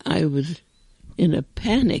 I was in a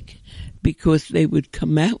panic because they would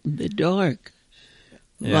come out in the dark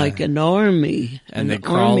like an army. And they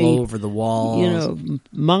crawl over the walls.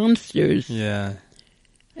 Monsters. Yeah.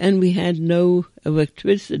 And we had no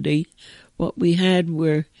electricity. What we had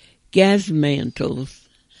were gas mantles,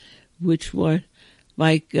 which were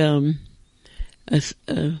like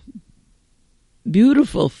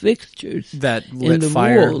beautiful fixtures that lit in the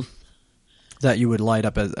fire. walls. That you would light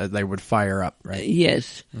up as they would fire up, right?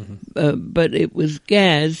 Yes. But it was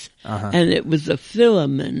gas, and it was a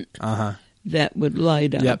filament that would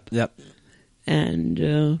light up. Yep.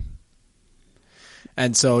 And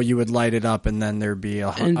so you would light it up, and then there'd be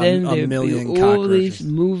a million be all cockroaches. these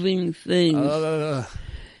moving things.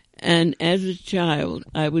 And as a child,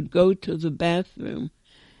 I would go to the bathroom,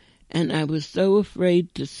 and I was so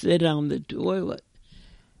afraid to sit on the toilet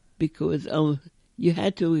because you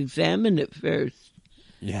had to examine it first.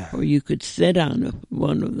 Yeah. Or you could sit on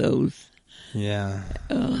one of those. Yeah.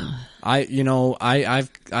 I've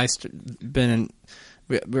been in,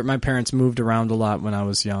 my parents moved around a lot when I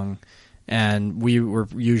was young, and we were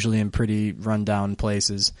usually in pretty rundown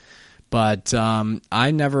places. But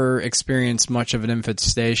I never experienced much of an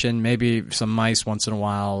infestation, maybe some mice once in a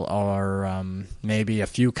while, or maybe a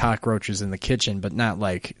few cockroaches in the kitchen, but not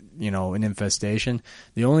like, an infestation.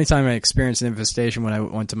 The only time I experienced an infestation when I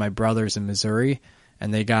went to my brother's in Missouri,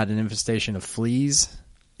 and they got an infestation of fleas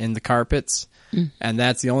in the carpets, and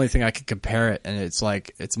that's the only thing I could compare it, and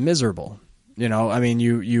it's miserable. I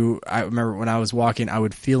remember when I was walking, I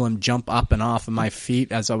would feel them jump up and off of my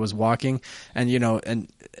feet as I was walking, and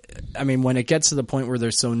when it gets to the point where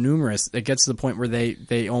they're so numerous, it gets to the point where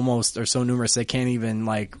they almost are so numerous they can't even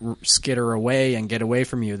skitter away and get away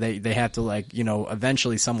from you. They have to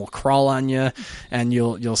eventually some will crawl on you, and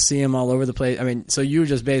you'll see them all over the place. So you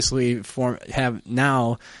just basically have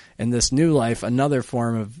now in this new life another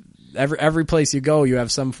form of every place you go, you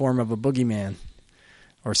have some form of a boogeyman.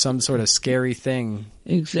 Or some sort of scary thing.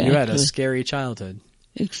 Exactly. You had a scary childhood.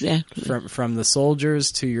 Exactly. From the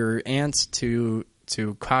soldiers to your aunts to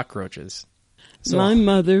cockroaches. So, my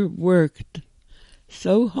mother worked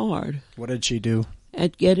so hard. What did she do?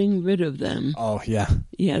 At getting rid of them. Oh, yeah.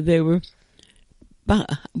 Yeah, they were...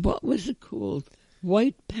 What was it called?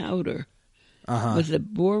 White powder. Was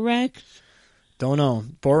it borax? Don't know.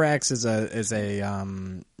 Borax is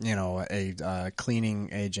a cleaning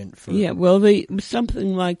agent for. Yeah, well,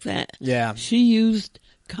 something like that. Yeah. She used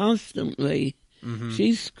constantly. Mm-hmm.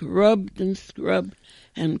 She scrubbed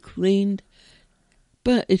and cleaned,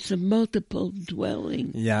 but it's a multiple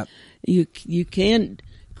dwelling. Yeah. You can't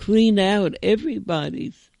clean out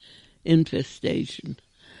everybody's infestation,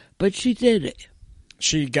 but she did it.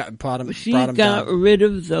 She got rid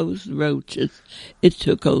of those roaches. It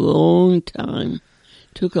took a long time.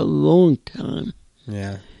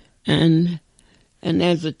 Yeah. And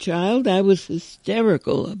as a child, I was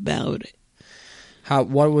hysterical about it.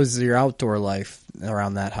 What was your outdoor life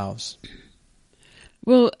around that house?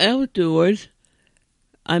 Well, outdoors,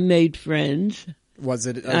 I made friends.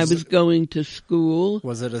 I was going to school.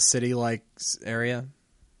 Was it a city-like area?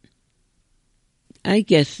 I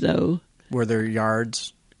guess so. Were there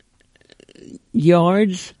yards?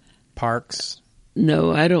 Yards? Parks?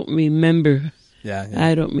 No, I don't remember. Yeah.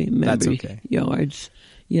 I don't remember. That's okay. Yards.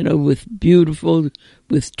 with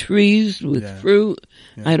trees, with Yeah. fruit.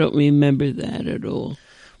 Yeah. I don't remember that at all.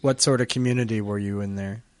 What sort of community were you in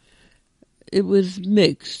there? It was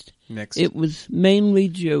mixed. Mixed. It was mainly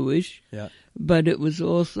Jewish, Yeah. but it was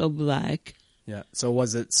also black. Yeah. So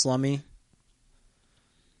was it slummy?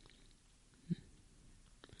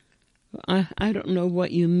 I don't know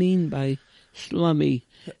what you mean by slummy.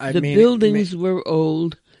 I The mean- buildings were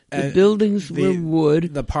old. The buildings were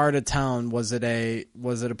wood. The part of town, was it a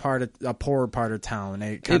poor part of town?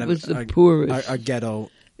 It was the poorest. A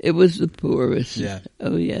ghetto. It was the poorest. Yeah.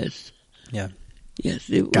 Oh, yes. Yeah. Yes,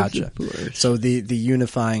 it was Gotcha. the poorest. So the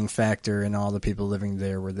unifying factor in all the people living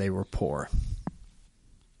there they were poor.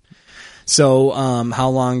 So how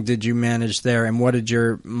long did you manage there, and what did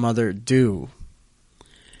your mother do?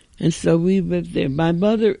 And so we lived there. My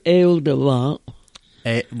mother ailed a lot.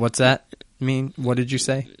 What's that mean? What did you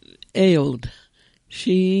say? Ailed.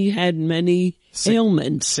 She had many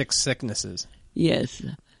ailments. Sicknesses. Yes.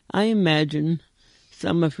 I imagine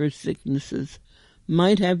some of her sicknesses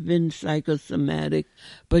might have been psychosomatic,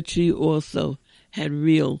 but she also had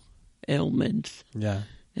real ailments. Yeah.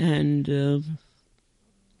 And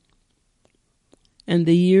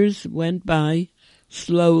the years went by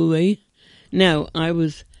slowly. Now, I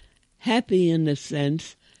was happy in a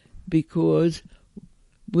sense because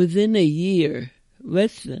within a year,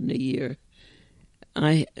 less than a year,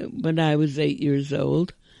 when I was 8 years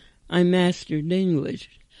old, I mastered English.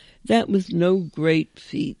 That was no great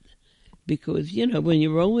feat because, when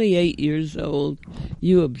you're only 8 years old,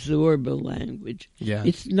 you absorb a language. Yeah.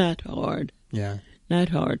 It's not hard. Yeah. Not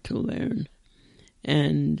hard to learn.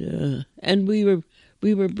 And we were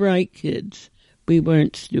bright kids. We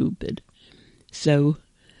weren't stupid. So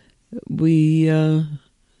we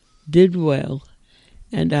did well,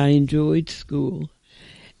 and I enjoyed school.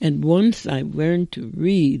 And once I learned to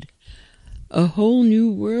read, a whole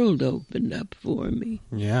new world opened up for me.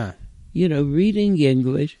 Yeah. Reading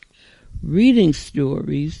English, reading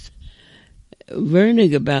stories,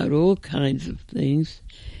 learning about all kinds of things.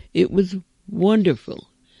 It was wonderful.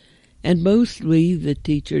 And mostly the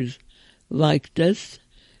teachers liked us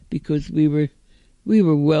because we were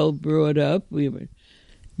well brought up. We were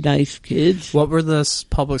nice kids. What were the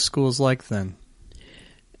public schools like then?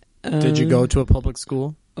 Did you go to a public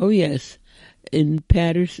school? Oh, yes. In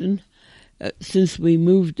Patterson, since we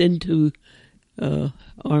moved into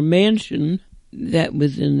our mansion, that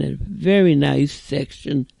was in a very nice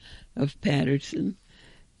section of Patterson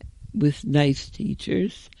with nice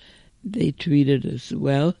teachers. They treated us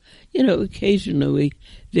well. Occasionally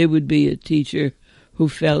there would be a teacher who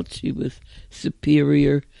felt she was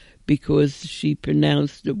superior because she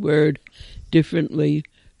pronounced a word differently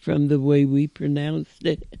from the way we pronounced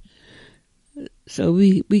it. So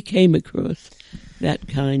we came across that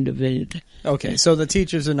kind of it. Okay, so the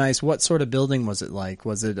teachers are nice. What sort of building was it like?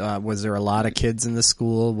 Was there a lot of kids in the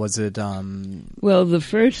school? Was it Well, the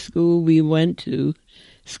first school we went to,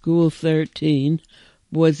 School 13,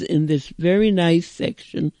 was in this very nice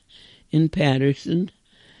section in Patterson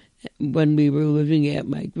when we were living at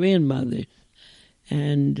my grandmother's.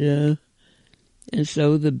 And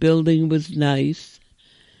so the building was nice,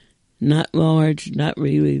 not large, not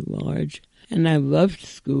really large. And I loved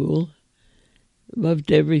school,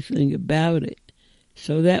 loved everything about it.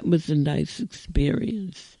 So that was a nice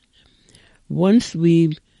experience. Once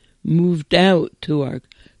we moved out to our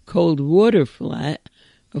cold water flat,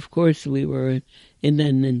 of course we were in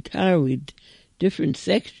an entirely different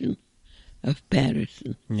section of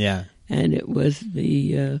Patterson. Yeah. And it was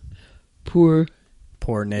the poor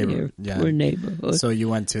neighborhood. Yeah. Poor neighborhood. So you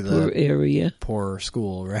went to the poor area. Poor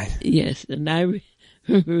school, right? Yes, and I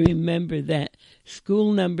remember that.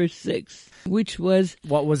 School number 6, which was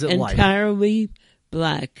what was it entirely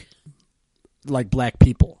black. Like black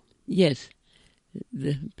people? Yes.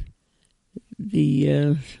 The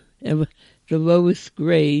lowest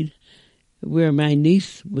grade where my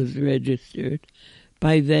niece was registered.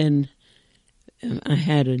 By then, I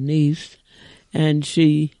had a niece, and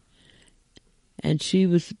she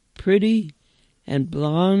was pretty and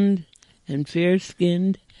blonde and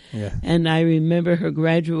fair-skinned. Yeah. And I remember her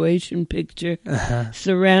graduation picture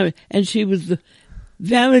and she was the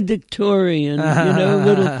valedictorian,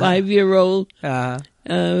 little 5-year-old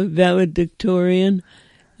valedictorian,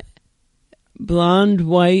 blonde,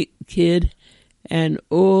 white kid, and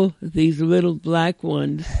all these little black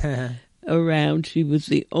ones around. She was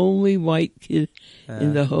the only white kid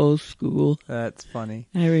in the whole school. That's funny.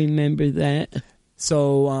 I remember that.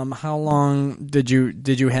 So, how long did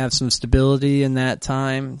you have some stability in that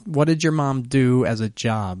time? What did your mom do as a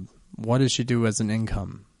job? What did she do as an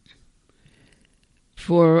income?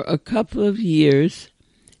 For a couple of years,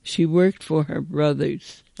 she worked for her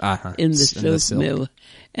brothers in the silk mill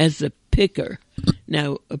as a picker.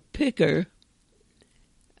 Now, a picker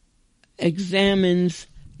examines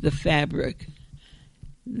the fabric.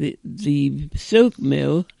 The silk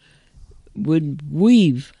mill would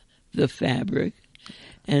weave the fabric,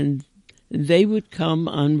 and they would come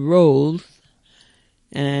on rolls,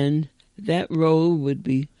 and that roll would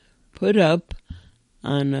be put up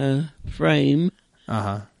on a frame,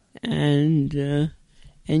 and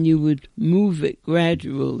you would move it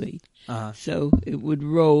gradually, so it would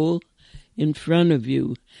roll in front of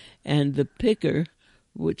you, and the picker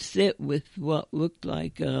would sit with what looked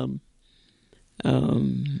like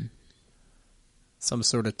some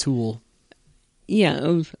sort of tool.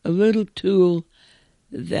 Yeah, a little tool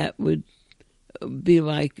that would be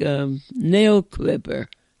like a nail clipper.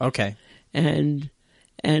 Okay. And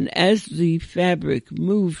as the fabric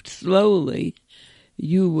moved slowly,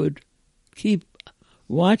 you would keep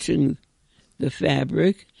watching the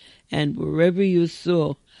fabric, and wherever you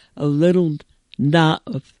saw a little knot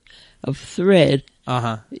of thread,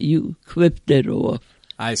 you clipped it off.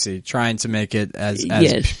 I see. Trying to make it as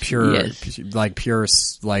pure, like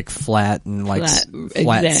flat and like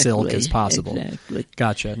flat silk as possible. Exactly.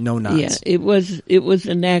 Gotcha. No knots. Yeah, it was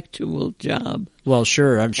an actual job. Well,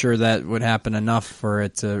 sure. I'm sure that would happen enough for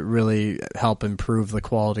it to really help improve the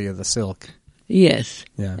quality of the silk. Yes.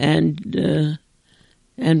 Yeah. And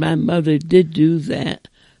my mother did do that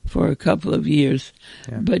for a couple of years,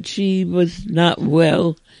 but she was not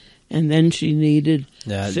well. And then she needed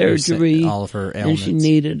surgery, all of her ailments. And she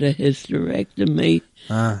needed a hysterectomy,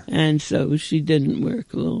 and so she didn't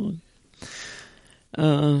work long.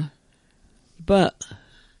 But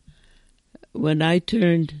when I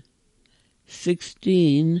turned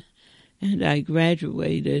 16 and I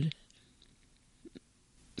graduated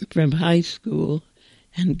from high school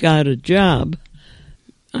and got a job,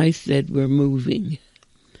 I said, we're moving.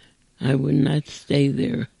 I would not stay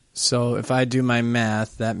there. So if I do my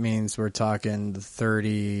math, that means we're talking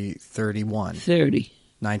 31.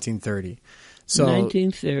 1930. So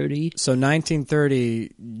 1930. So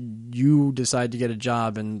 1930, you decide to get a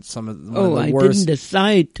job in some of the I didn't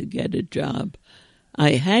decide to get a job.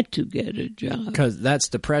 I had to get a job. Because that's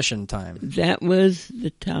Depression time. That was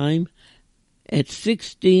the time. At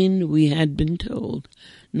 16, we had been told,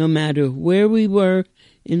 no matter where we were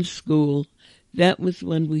in school, that was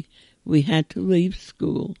when we had to leave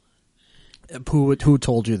school. Who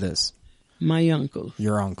told you this? My uncles.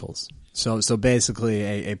 Your uncles. So basically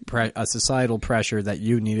a societal pressure that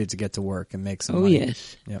you needed to get to work and make some money. Oh,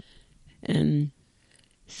 yes. Yep. And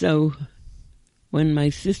so when my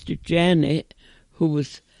sister Janet, who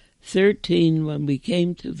was 13 when we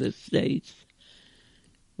came to the States,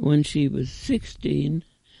 when she was 16,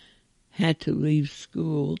 had to leave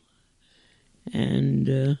school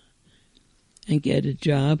and get a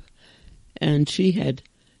job, and she had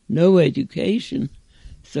no education,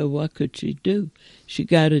 so what could she do? She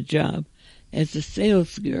got a job as a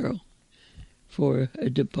sales girl for a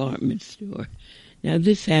department store. Now,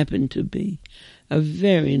 this happened to be a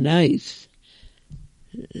very nice,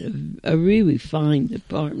 a really fine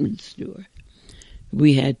department store.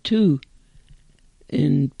 We had two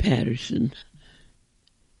in Patterson,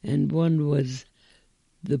 and one was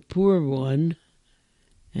the poor one,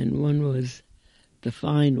 and one was the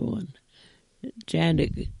fine one.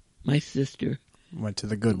 Janet, my sister, went to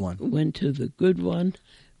the good one. Went to the good one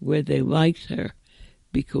where they liked her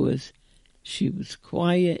because she was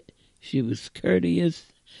quiet, she was courteous,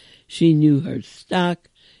 she knew her stock,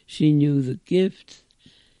 she knew the gifts,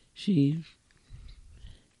 she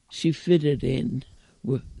fitted in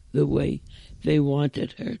with the way they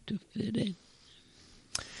wanted her to fit in.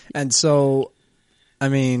 And so, I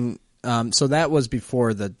mean, so that was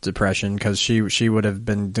before the Depression, because she would have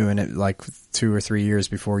been doing it like 2 or 3 years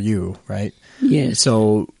before you, right? Yes.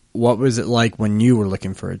 So what was it like when you were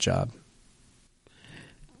looking for a job?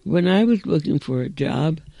 When I was looking for a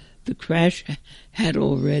job, the crash had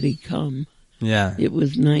already come. Yeah. It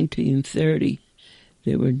was 1930.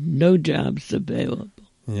 There were no jobs available.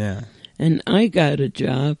 Yeah. And I got a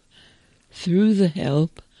job through the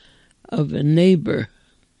help of a neighbor,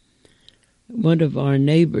 one of our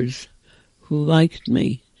neighbors who liked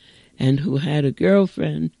me and who had a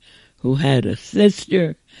girlfriend, who had a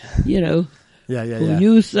sister, who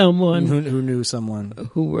knew someone. Who knew someone.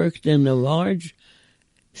 Who worked in a large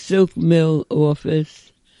silk mill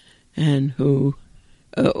office and who,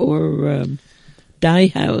 or dye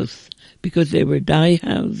house, because they were dye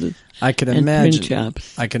houses I could and imagine. print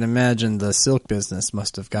shops. I can imagine the silk business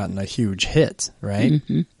must have gotten a huge hit, right?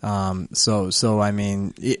 Mm-hmm. So I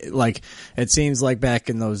mean, it seems like back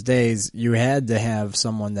in those days, you had to have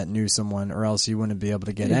someone that knew someone, or else you wouldn't be able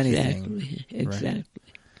to get anything. Exactly. Right?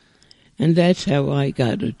 And that's how I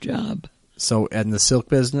got a job. So, in the silk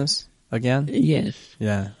business again? Yes.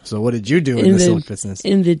 Yeah. So, what did you do in the silk business?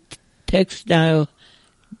 In the textile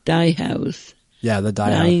dye house. Yeah, the dye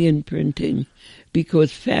dyeing house. and printing,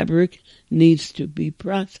 because fabric needs to be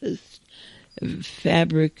processed.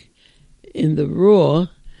 Fabric in the raw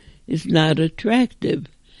is not attractive,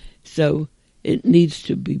 so it needs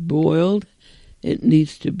to be boiled, it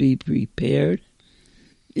needs to be prepared,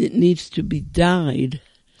 it needs to be dyed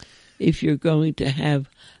if you're going to have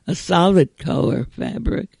a solid color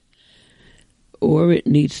fabric, or it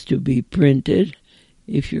needs to be printed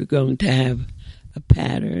if you're going to have a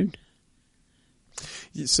pattern.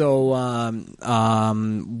 So,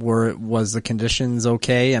 was the conditions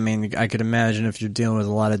okay? I mean, I could imagine if you're dealing with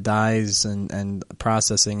a lot of dyes and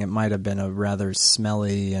processing, it might have been a rather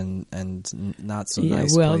smelly and not so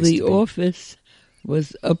nice. Well, place the to be. office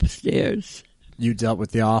was upstairs. You dealt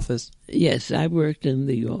with the office? Yes, I worked in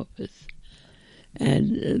the office,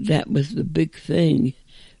 and that was the big thing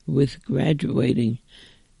with graduating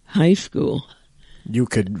high school. You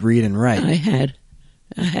could read and write. I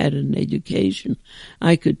had an education.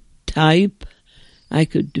 I could type. I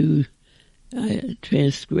could do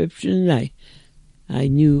transcription. I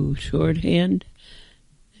knew shorthand,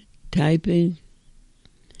 typing,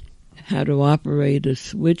 how to operate a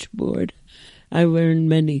switchboard. I learned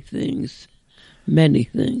many things. Many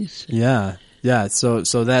things. Yeah. So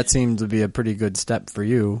that seemed to be a pretty good step for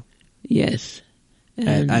you. Yes.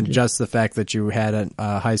 And just the fact that you had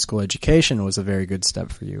a high school education was a very good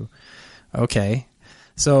step for you. Okay.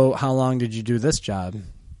 So how long did you do this job?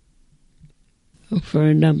 For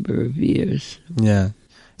a number of years. Yeah.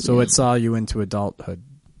 So it saw you into adulthood.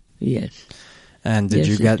 Yes. And did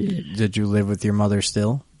you live with your mother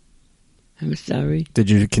still? I'm sorry? Did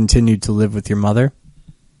you continue to live with your mother?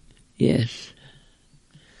 Yes.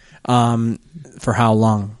 For how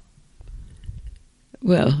long?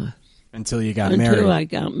 Well, until you got married. Until I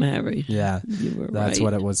got married. Yeah. You were That's right.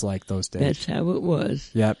 what it was like those days. That's how it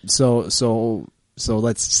was. Yep. So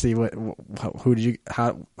let's see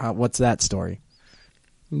what's that story?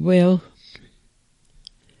 Well,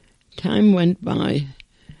 time went by.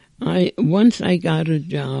 Once I got a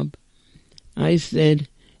job, I said,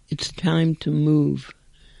 it's time to move.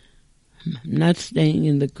 I'm not staying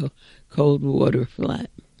in the cold water flat.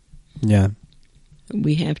 Yeah.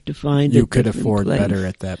 We have to find You a could different afford place. better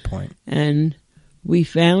at that point. And we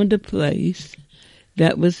found a place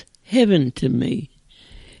that was heaven to me.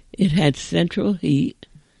 It had central heat.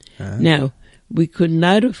 Now, we could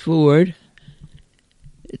not afford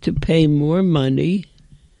to pay more money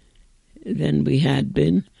than we had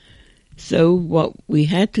been. So what we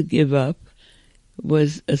had to give up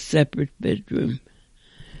was a separate bedroom.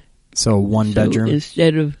 So one bedroom?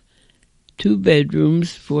 Instead of 2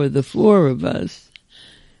 bedrooms for the 4 of us,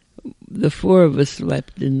 the 4 of us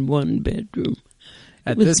slept in 1 bedroom.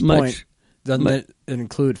 At this point, doesn't it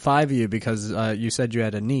include 5 of you because you said you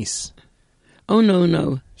had a niece? Oh,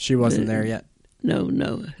 no. She wasn't there yet?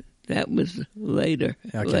 No. That was later.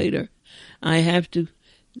 Okay. Later. I have to,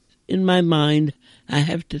 in my mind, I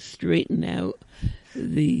have to straighten out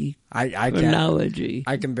the chronology.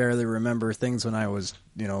 I can barely remember things when I was,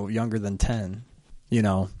 younger than 10.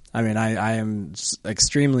 I mean, I am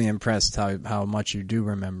extremely impressed how much you do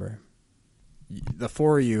remember. The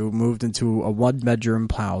 4 of you moved into a 1-bedroom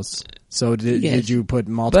house. So did you put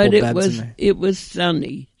multiple beds in there? It was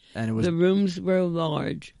sunny. And the rooms were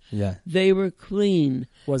large. Yeah. They were clean.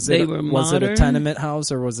 Was it a tenement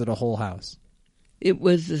house or was it a whole house? It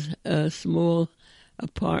was a small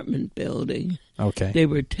apartment building. Okay. There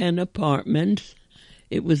were 10 apartments.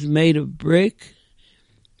 It was made of brick.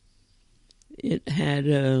 It had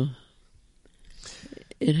a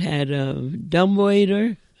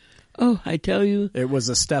dumbwaiter. Oh, I tell you. It was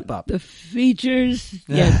a step up. The features,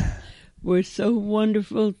 were so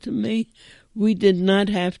wonderful to me. We did not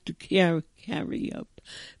have to carry up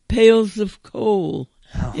pails of coal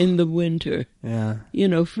in the winter. Yeah.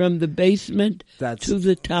 From the basement to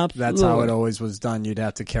the top floor. That's how it always was done. You'd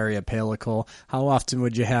have to carry a pail of coal. How often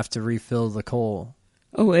would you have to refill the coal?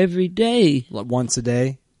 Oh, every day. Once a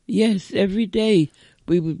day? Yes, every day.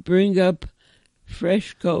 We would bring up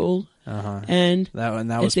fresh coal, and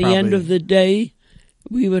at the end of the day,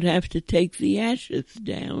 we would have to take the ashes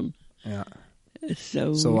down. Yeah.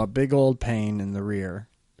 So a big old pain in the rear.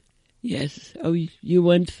 Yes. Oh, you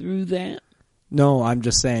went through that? No, I'm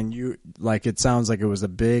just saying it sounds like it was a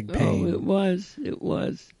big pain. Oh, it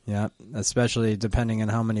was. Yeah, especially depending on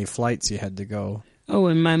how many flights you had to go. Oh,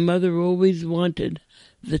 and my mother always wanted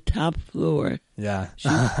the top floor. Yeah.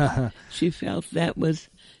 She felt that was,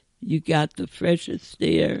 you got the freshest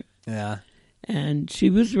air. Yeah. And she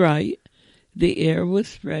was right. The air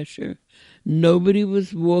was fresher. Nobody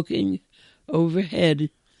was walking overhead.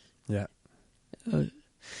 Yeah.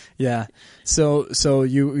 Yeah. So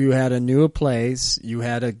you had a new place. You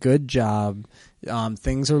had a good job.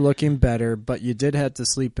 Things are looking better, but you did have to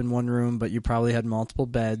sleep in one room, but you probably had multiple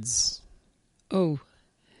beds. Oh,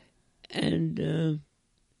 and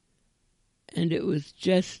it was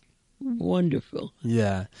just wonderful.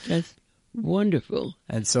 Yeah. Just wonderful.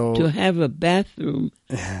 And so to have a bathroom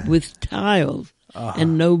with tiles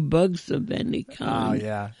and no bugs of any kind. Oh,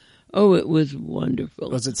 yeah. Oh, it was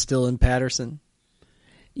wonderful. Was it still in Patterson?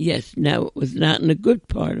 Yes. Now, it was not in a good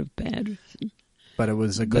part of Patterson. But it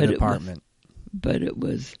was a good apartment. But it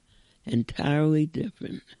was entirely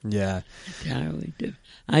different. Yeah. Entirely different.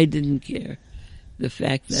 I didn't care. The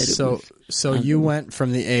fact that it was... So you went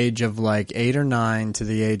from the age of 8 or 9 to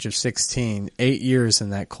the age of 16, 8 years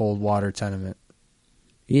in that cold water tenement.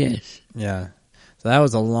 Yes. Yeah. So that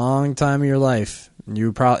was a long time of your life. And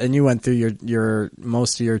you went through your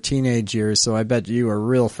most of your teenage years, so I bet you were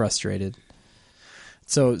real frustrated.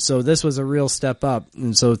 So this was a real step up,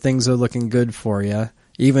 and so things are looking good for you,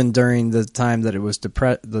 even during the time that it was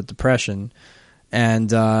the Depression.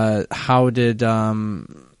 And how did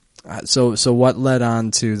so what led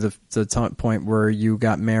on to the point where you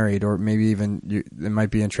got married, or maybe even it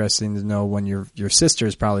might be interesting to know when your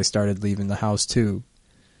sisters probably started leaving the house too.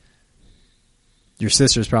 Your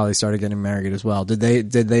sisters probably started getting married as well.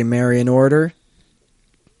 Did they marry in order?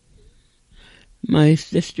 My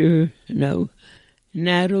sister, no.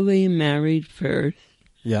 Natalie married first.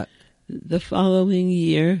 Yeah. The following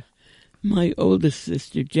year, my oldest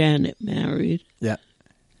sister, Janet, married. Yeah.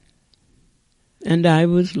 And I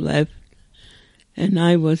was left, and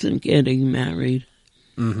I wasn't getting married.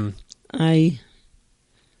 Mm-hmm. I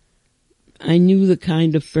knew the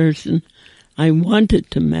kind of person I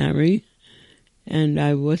wanted to marry, and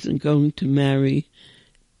I wasn't going to marry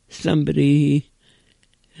somebody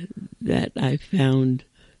that I found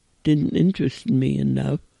didn't interest me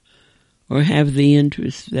enough or have the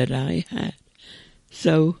interest that I had.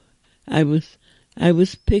 So I was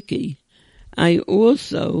picky. I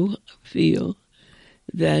also feel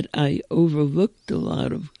that I overlooked a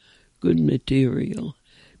lot of good material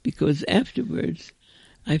because afterwards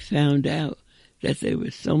I found out that there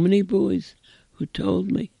were so many boys who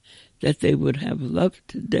told me that they would have loved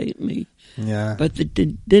to date me, but they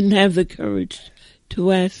didn't have the courage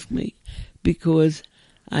to ask me because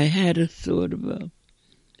I had a sort of a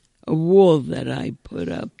wall that I put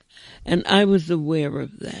up, and I was aware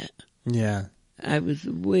of that. Yeah. I was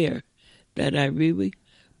aware that I really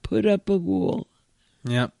put up a wall.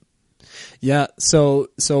 Yep. Yeah. So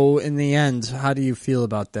in the end, how do you feel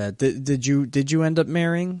about that? Did you end up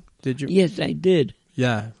marrying? Did you? Yes, I did.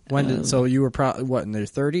 Yeah. When did? So you were probably what, in your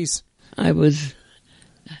 30s? I was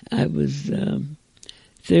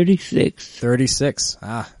 36. 36.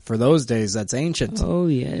 For those days, that's ancient. Oh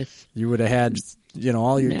yes. You would have had,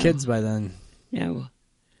 all your kids by then. Now,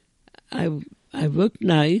 I look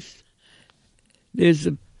nice. There's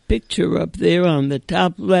a picture up there on the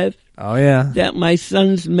top left. Oh yeah. That my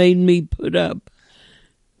sons made me put up.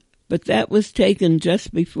 But that was taken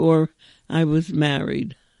just before I was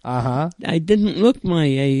married. Uh-huh. I didn't look my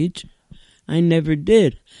age. I never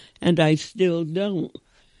did. And I still don't.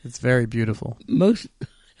 It's very beautiful.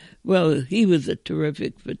 Well, he was a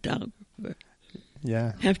terrific photographer.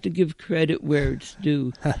 Yeah. Have to give credit where it's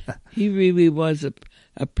due. He really was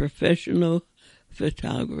a professional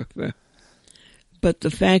photographer. But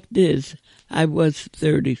the fact is, I was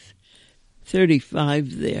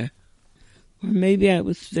 35 there. Or maybe I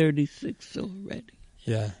was 36 already.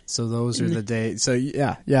 Yeah. So those are the days. So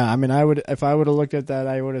yeah. I mean, if I would have looked at that,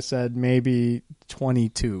 I would have said maybe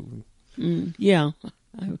 22. Yeah.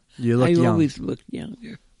 You look young. I always looked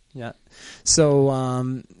younger. Yeah.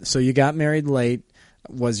 So you got married late.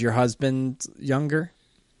 Was your husband younger?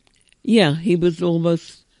 Yeah, he was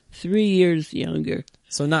almost 3 years younger.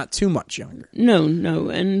 So not too much younger. No,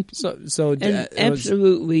 and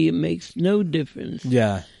absolutely, it makes no difference.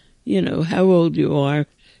 Yeah. How old you are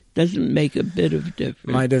doesn't make a bit of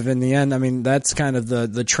difference. Might have in the end. I mean, that's kind of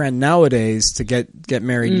the trend nowadays to get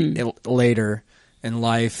married later in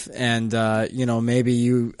life, and maybe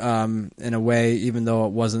you, in a way, even though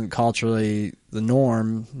it wasn't culturally the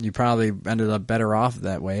norm, you probably ended up better off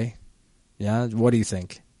that way. Yeah. What do you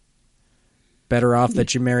think? better off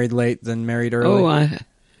that you married late than married early? Oh,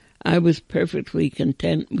 I was perfectly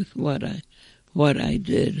content with what I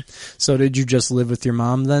did. So did you just live with your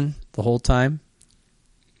mom then the whole time?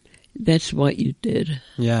 That's what you did.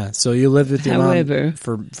 Yeah, so you lived with your However,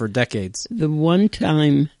 mom for decades. The one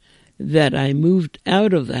time that I moved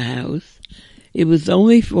out of the house, it was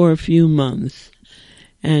only for a few months,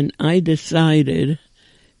 and I decided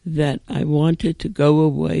that I wanted to go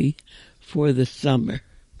away for the summer.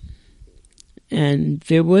 And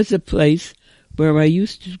there was a place where I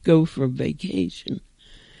used to go for vacation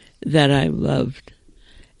that I loved,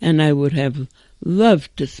 and I would have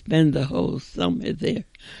loved to spend the whole summer there,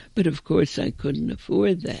 but of course I couldn't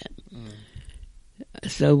afford that.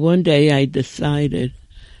 So one day I decided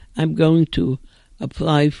I'm going to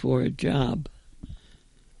apply for a job,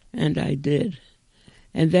 and I did.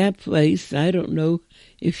 And that place, I don't know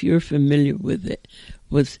if you're familiar with it,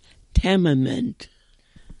 was Tamament.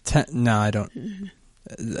 No, I don't.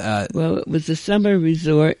 Well, it was a summer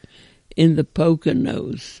resort in the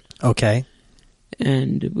Poconos. Okay.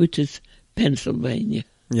 And which is Pennsylvania.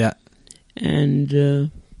 Yeah. And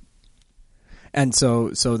so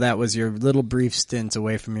that was your little brief stint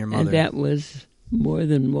away from your mother. And that was more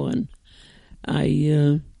than one.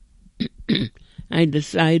 I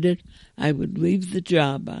decided I would leave the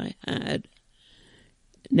job I had.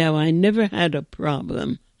 Now, I never had a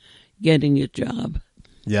problem getting a job.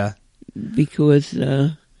 Yeah. Because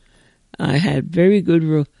I had very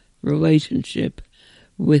good relationship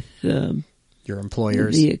with your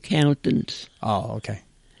employers, the accountants. Oh, okay.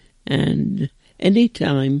 And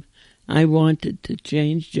anytime I wanted to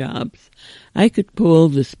change jobs, I could call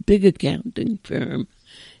this big accounting firm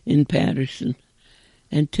in Patterson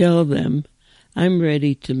and tell them I'm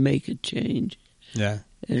ready to make a change. Yeah.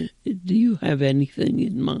 Do you have anything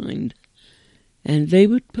in mind? And they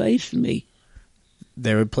would place me.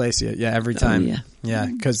 They would place you, yeah, every time. Oh, yeah. Yeah,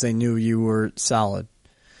 because they knew you were solid.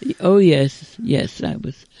 Oh, yes. Yes, I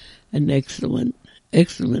was an excellent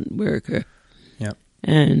worker. Yep.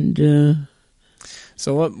 And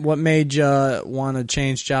so what made you want to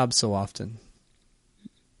change jobs so often?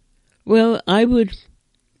 Well, I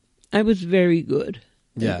was very good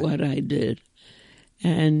at what I did.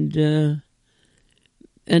 And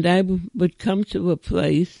I would come to a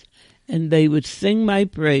place and they would sing my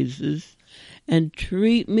praises and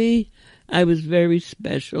treat me. I was very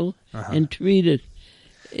special and treated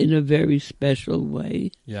in a very special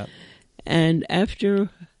way. Yeah. And after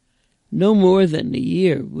no more than a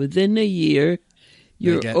year, within a year,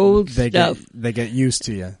 they get used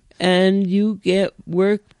to you. And you get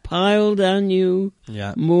work piled on you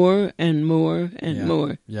more and more and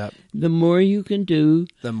more. Yep. The more you can do,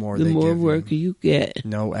 the more work you get.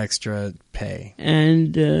 No extra pay.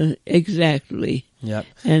 And exactly. Yep.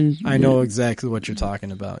 And I know exactly what you're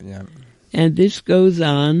talking about. Yeah. And this goes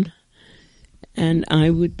on, and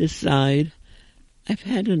I would decide, I've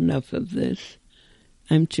had enough of this.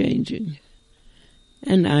 I'm changing.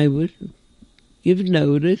 And I would give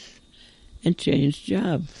notice and change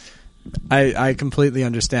jobs. I completely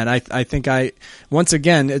understand. I think once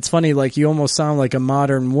again, it's funny, like you almost sound like a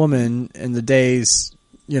modern woman in the days,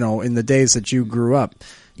 that you grew up.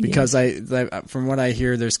 Because from what I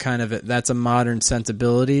hear, there's kind of that's a modern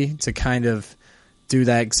sensibility to kind of do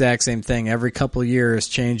that exact same thing every couple of years,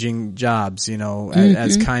 changing jobs,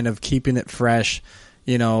 as kind of keeping it fresh,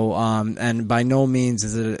 and by no means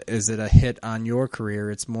is it a hit on your career.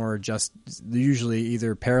 It's more just usually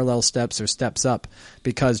either parallel steps or steps up,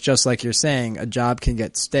 because just like you're saying, a job can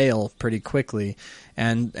get stale pretty quickly,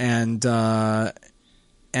 and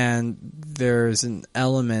there's an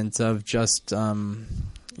element of just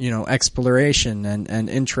exploration and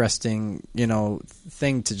interesting,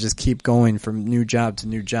 thing to just keep going from new job to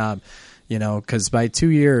new job, because by 2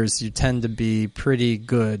 years you tend to be pretty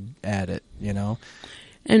good at it,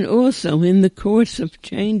 And also in the course of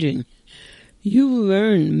changing, you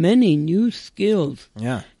learn many new skills.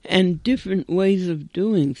 Yeah. And different ways of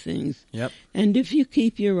doing things. Yep. And if you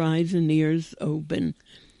keep your eyes and ears open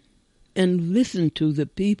and listen to the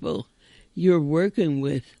people you're working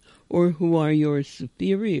with, or who are your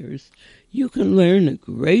superiors, you can learn a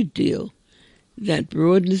great deal that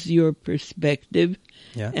broadens your perspective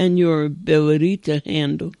and your ability to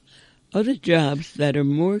handle other jobs that are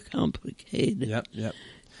more complicated. Yep.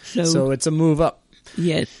 So it's a move up.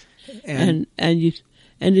 Yes, and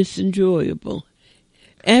it's enjoyable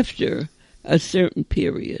after a certain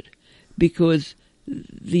period, because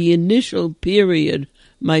the initial period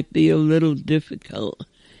might be a little difficult.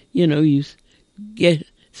 You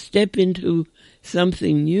step into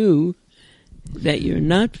something new that you're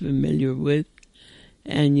not familiar with,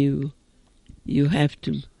 and you have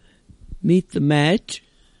to meet the match,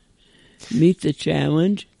 meet the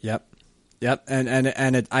challenge. Yep.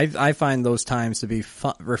 I find those times to be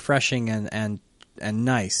refreshing and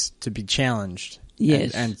nice to be challenged.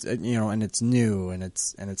 Yes, and and it's new and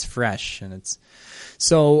it's fresh and it's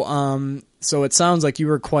so it sounds like you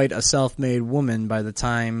were quite a self-made woman by the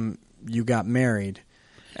time you got married,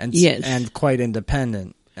 and yes, and quite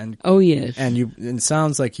independent. And oh yes, and it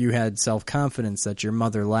sounds like you had self-confidence that your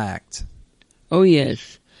mother lacked. Oh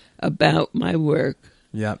yes, about my work.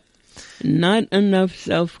 Yep. Not enough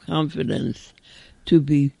self-confidence to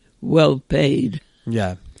be well paid.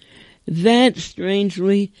 Yeah. That,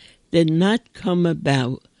 strangely, did not come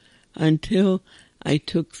about until I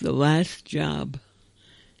took the last job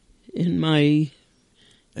in the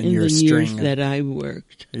years that I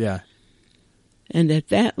worked. Yeah. And at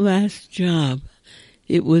that last job,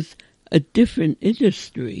 it was a different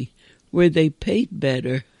industry where they paid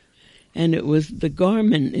better, and it was the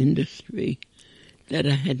garment industry that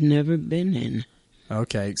I had never been in.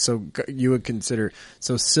 Okay, so you would consider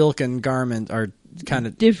silk and garment are kind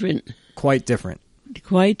of different, quite different.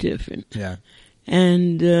 Quite different. Yeah.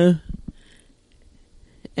 And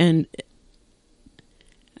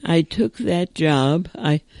I took that job.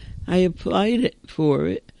 I applied for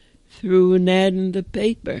it through an ad in the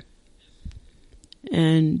paper.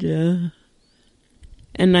 And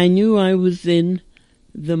I knew I was in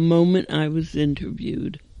the moment I was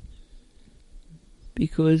interviewed.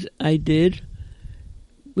 Because I did,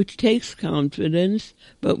 which takes confidence,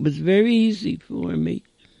 but was very easy for me.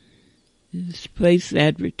 This place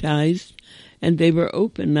advertised, and they were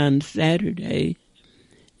open on Saturday,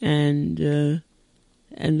 and the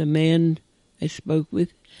man I spoke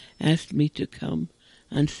with asked me to come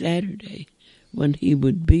on Saturday when he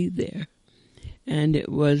would be there, and it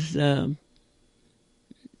was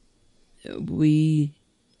we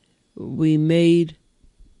made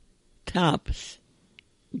tops.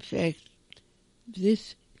 In fact,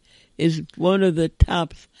 this is one of the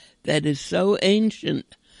tops that is so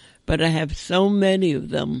ancient, but I have so many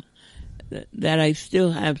of them that I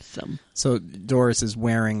still have some. So Doris is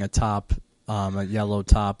wearing a top, a yellow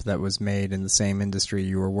top that was made in the same industry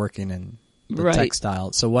you were working in, the right.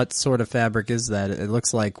 textile. So what sort of fabric is that? It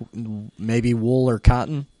looks like maybe wool or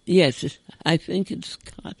cotton? Yes, I think it's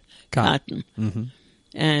cotton.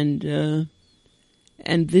 Mm-hmm.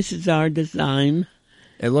 And this is our design.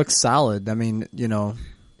 It looks solid. I mean,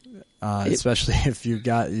 especially if you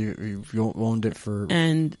owned it for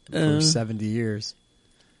 70 years.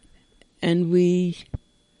 And we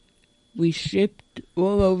shipped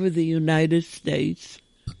all over the United States.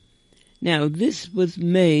 Now, this was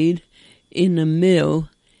made in a mill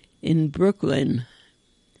in Brooklyn.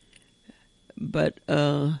 But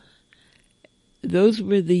those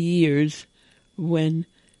were the years when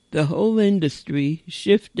the whole industry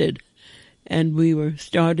shifted, and we were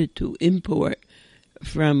started to import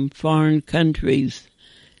from foreign countries.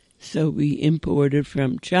 So we imported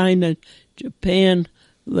from China, Japan,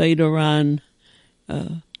 later on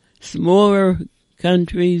smaller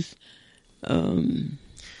countries. And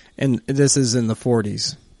this is in the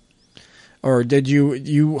 40s. Or did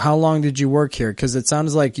you how long did you work here? Because it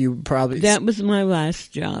sounds like you probably... That was my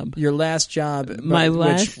last job. Your last job?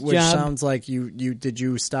 Which sounds like did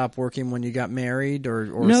you stop working when you got married? Or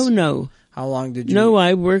No. How long did you... No,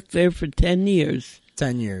 I worked there for 10 years.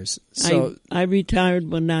 10 years. So I retired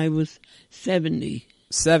when I was 70.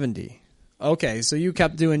 70. Okay, so you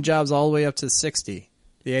kept doing jobs all the way up to 60,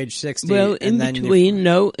 the age 60. Well, in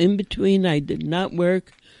between I did not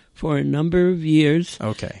work for a number of years.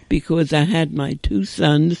 Okay. Because I had my 2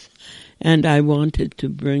 sons, and I wanted to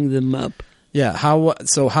bring them up. Yeah. How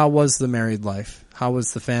was the married life? How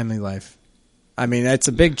was the family life? I mean, it's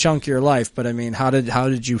a big chunk of your life, but I mean, how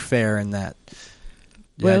did you fare in that?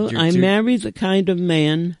 Well, I married the kind of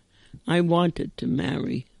man I wanted to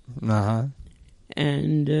marry. Uh-huh.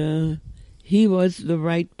 And he was the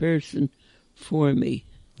right person for me.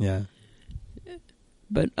 Yeah.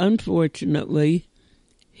 But unfortunately,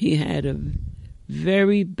 he had a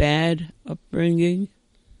very bad upbringing.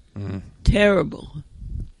 Mm-hmm. Terrible.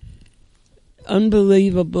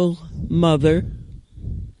 Unbelievable mother.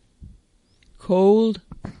 Cold,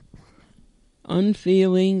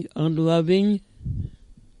 unfeeling, unloving,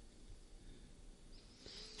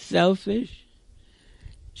 selfish.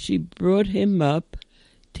 She brought him up,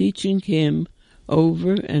 teaching him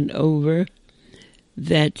over and over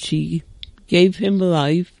that she gave him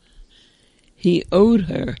life. He owed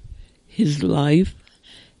her his life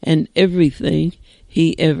and everything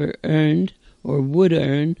he ever earned or would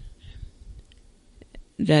earn.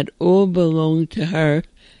 That all belonged to her,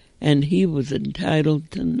 and he was entitled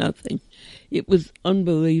to nothing. It was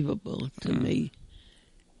unbelievable to me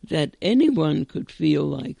that anyone could feel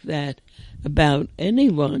like that about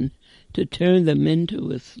anyone, to turn them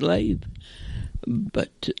into a slave.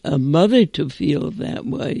 But a mother to feel that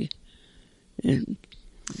way,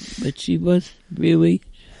 but she was really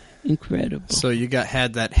incredible. So you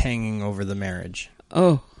had that hanging over the marriage.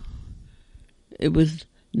 Oh, it was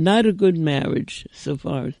not a good marriage so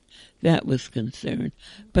far as that was concerned,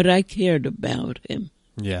 but I cared about him.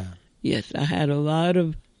 Yeah. Yes, I had a lot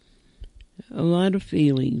of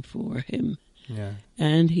feeling for him. Yeah.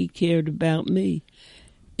 And he cared about me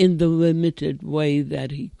in the limited way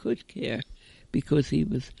that he could care, because he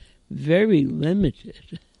was very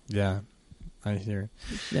limited. Yeah, I hear.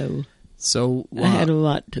 So I had a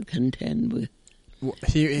lot to contend with.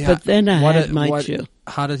 But then I had my chill.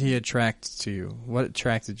 How did he attract to you? What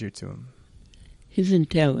attracted you to him? His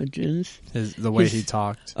intelligence. The way he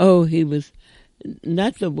talked. Oh, he was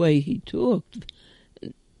not the way he talked.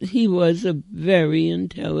 He was a very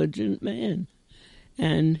intelligent man,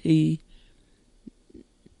 and he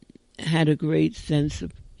had a great sense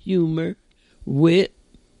of humor, wit.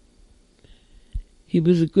 He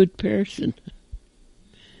was a good person.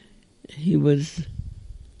 He was.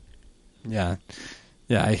 Yeah,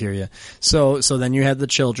 I hear you. So then you had the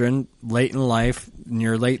children late in life, in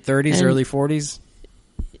your late 30s, early 40s.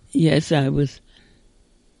 Yes, I was.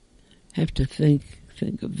 Have to think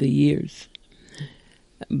of the years,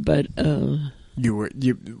 but you were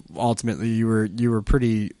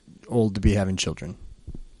pretty old to be having children.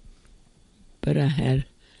 But I had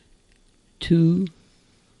 2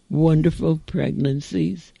 wonderful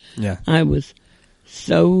pregnancies. Yeah, I was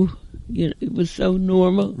so, it was so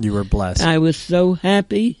normal. You were blessed. I was so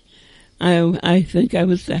happy. I think I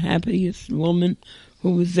was the happiest woman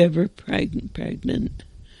who was ever pregnant.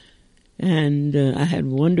 And I had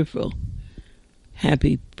wonderful,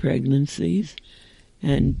 happy pregnancies,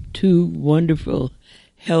 and 2 wonderful,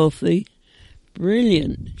 healthy,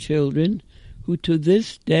 brilliant children who to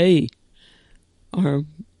this day are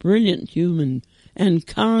brilliant human and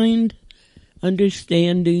kind,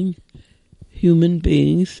 understanding human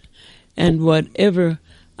beings, and whatever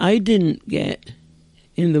I didn't get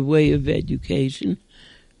in the way of education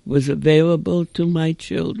was available to my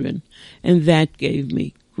children, and that gave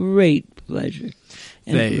me great pleasure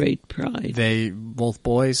and great pride. They both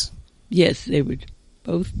boys? Yes, they were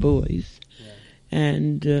both boys,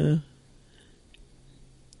 and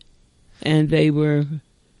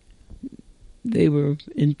they were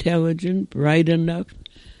intelligent, bright enough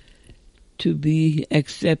to be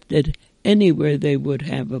accepted anywhere they would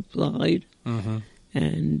have applied. Mm-hmm.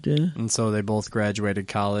 And so they both graduated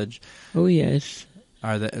college. Oh yes.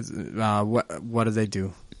 Are they? What do they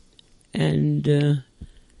do? And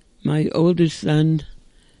my older son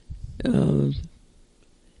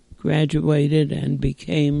graduated and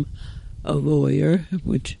became a lawyer,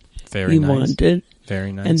 which Very he nice. wanted.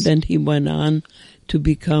 Very nice. And then he went on to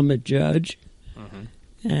become a judge. Mm-hmm.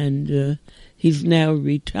 And he's now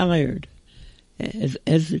retired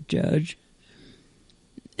as a judge.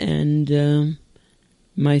 And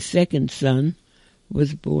my second son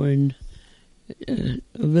was born a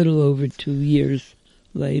little over 2 years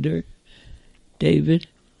later, David,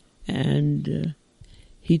 and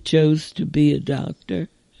he chose to be a doctor,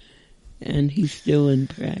 and he's still in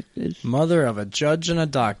practice. Mother of a judge and a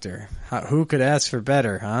doctor. Who could ask for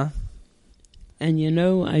better, huh? And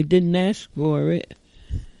I didn't ask for it.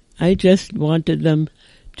 I just wanted them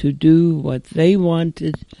to do what they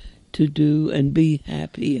wanted to do and be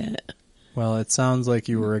happy at. Well, it sounds like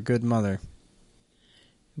you were a good mother.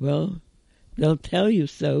 Well, they'll tell you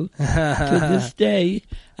so. To this day,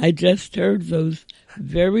 I just heard those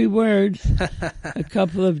very words a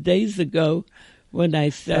couple of days ago when I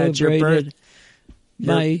celebrated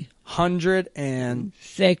my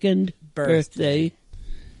 102nd birthday.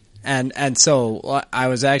 And so I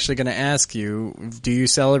was actually going to ask you, do you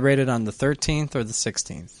celebrate it on the 13th or the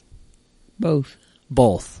 16th? Both.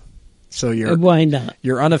 Both. So why not?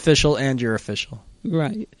 You're unofficial and you're official.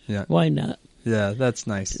 Right. Yeah. Why not? Yeah, that's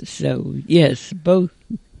nice. So, yes, both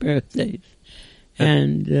birthdays.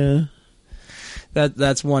 And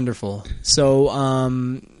that's wonderful. So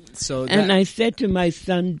I said to my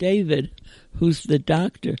son David, who's the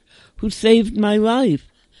doctor, who saved my life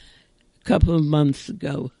a couple of months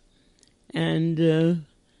ago, and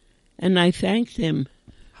I thanked him.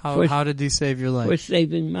 How did he save your life? For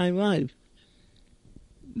saving my life.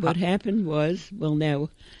 What happened was, well, now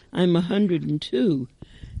I'm 102,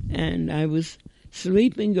 and I was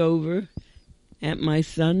sleeping over at my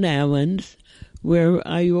son Alan's, where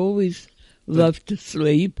I always love to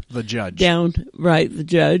sleep. The judge. The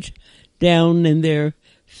judge, down in their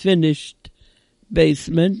finished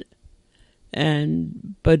basement,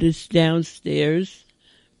 but it's downstairs,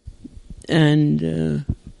 and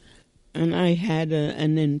I had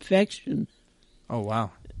an infection. Oh,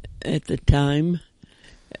 wow. At the time,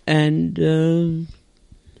 and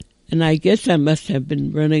I guess I must have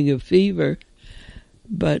been running a fever,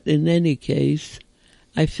 but in any case,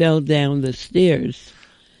 I fell down the stairs.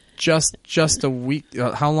 Just a week.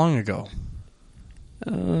 How long ago?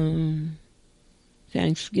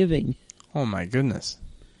 Thanksgiving. Oh my goodness!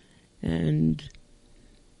 And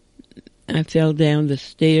I fell down the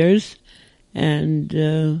stairs, and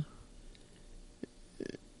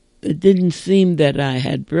it didn't seem that I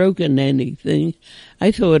had broken anything.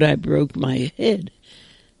 I thought I broke my head.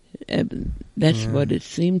 That's what it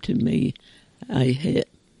seemed to me I hit.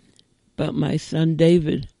 But my son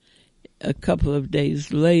David, a couple of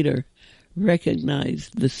days later,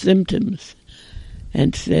 recognized the symptoms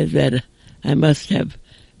and said that I must have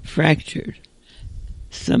fractured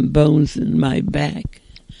some bones in my back.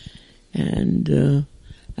 And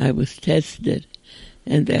I was tested,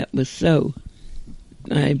 and that was so.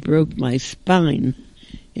 I broke my spine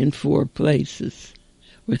in 4 places,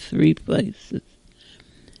 or 3 places.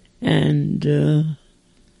 And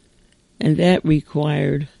that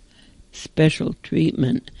required special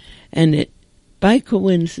treatment. And it, by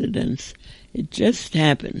coincidence, it just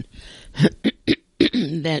happened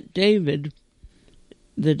that David,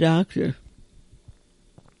 the doctor,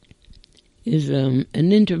 is an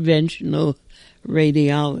interventional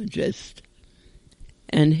radiologist,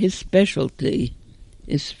 and his specialty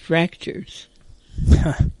is fractures.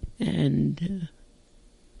 And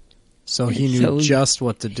so he knew just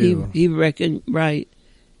what to do. He reckoned right,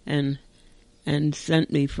 and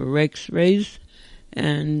sent me for X-rays,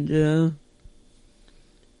 and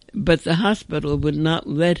but the hospital would not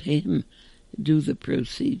let him do the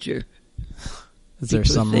procedure. Is there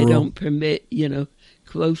because some they rule? don't permit,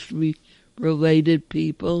 closely related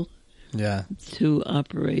people to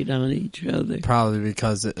operate on each other. Probably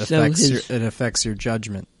because it affects your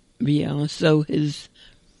judgment. Yeah, so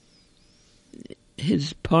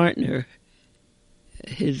his partner,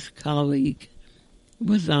 his colleague,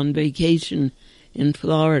 was on vacation in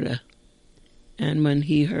Florida, and when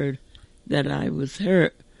he heard that I was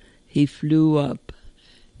hurt, he flew up,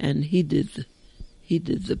 and he did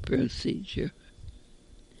the procedure,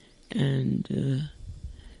 and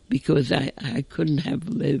because I couldn't have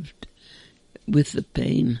lived with the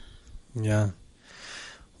pain. Yeah.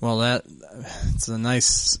 Well, it's a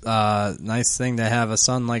nice thing to have a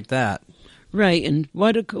son like that. Right, and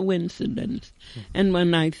what a coincidence. And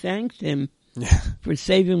when I thanked him for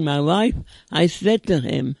saving my life, I said to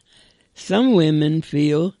him, some women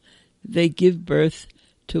feel they give birth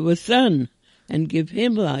to a son and give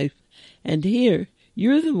him life, and here,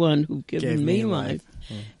 you're the one who given me life.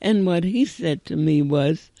 Yeah. And what he said to me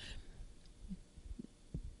was,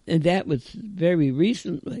 and that was very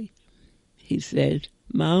recently, he said,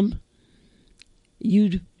 Mom,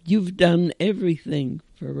 you've done everything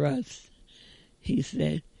for us. He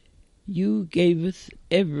said, you gave us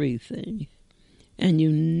everything, and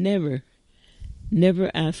you never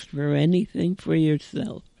asked for anything for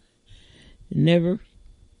yourself. Never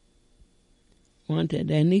wanted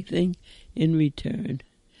anything in return.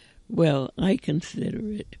 Well, I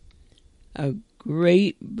consider it a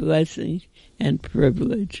great blessing and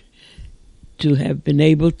privilege to have been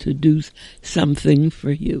able to do something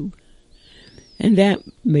for you. And that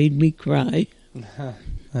made me cry.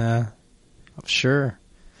 Sure.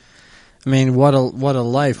 I mean, what a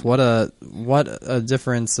life, what a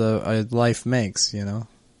difference a life makes,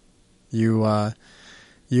 You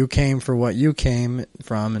came for what you came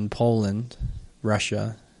from in Poland,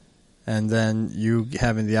 Russia, and then you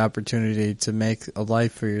having the opportunity to make a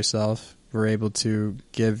life for yourself, were able to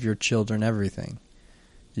give your children everything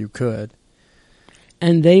you could.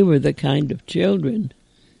 And they were the kind of children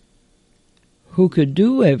who could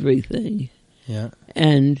do everything. Yeah.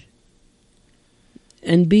 And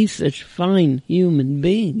be such fine human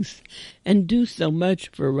beings and do so much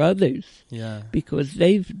for others. Yeah. Because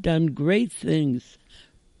they've done great things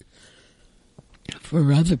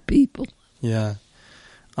for other people. Yeah.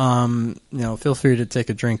 Feel free to take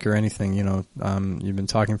a drink or anything, you've been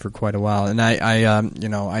talking for quite a while, and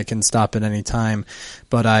I can stop at any time,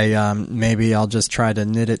 but maybe I'll just try to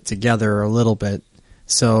knit it together a little bit.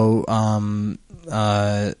 So,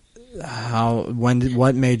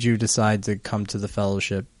 what made you decide to come to the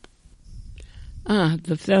fellowship?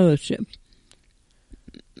 The fellowship.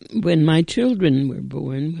 When my children were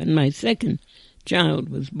born, when my second child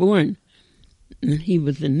was born, and he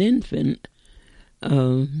was an infant,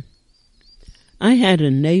 I had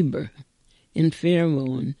a neighbor in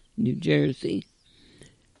Fairlawn, New Jersey,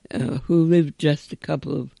 who lived just a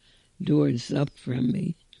couple of doors up from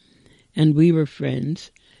me, and we were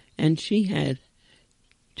friends, and she had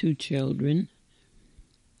 2 children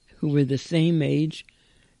who were the same age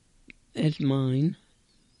as mine,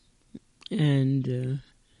 and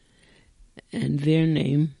their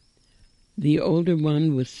name, the older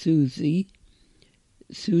one was Susie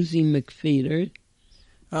McFeeder.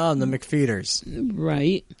 Oh, the McFeeders.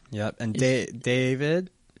 Right. Yep. And David?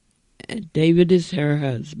 David is her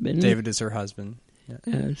husband. David is her husband.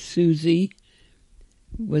 Yeah. Susie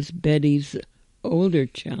was Betty's older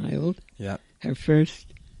child. Yep. Her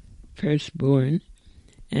firstborn.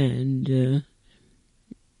 And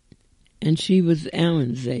she was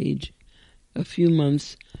Alan's age, a few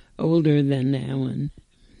months older than Alan.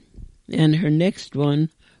 And her next one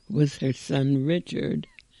was her son Richard,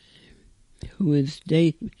 who is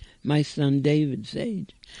my son David's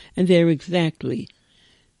age. And they're exactly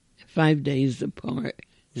 5 days apart,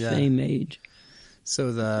 same age.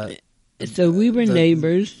 So we were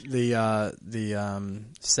neighbors. The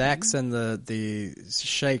Sachs and the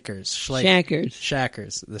Shakers.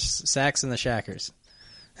 Shackers. The Sachs and the Shackers.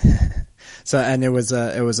 So, and it was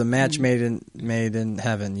a match made in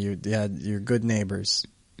heaven. You had your good neighbors.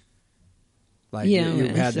 Like you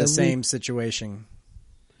had the same situation.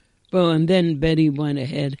 Well, and then Betty went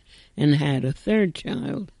ahead and had a 3rd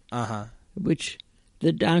child, which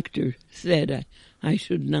the doctor said I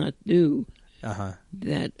should not do.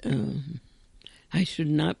 That I should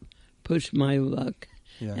not push my luck.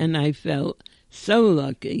 Yeah. And I felt so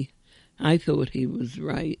lucky. I thought he was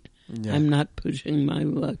right. Yeah. I'm not pushing my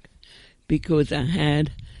luck because I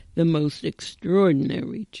had the most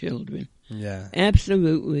extraordinary children. Yeah.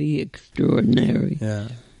 Absolutely extraordinary. Yeah.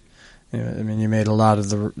 Yeah, I mean, you made a lot of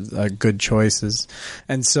the good choices.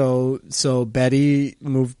 And so Betty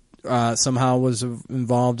moved, somehow was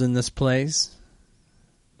involved in this place?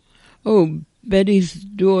 Oh, Betty's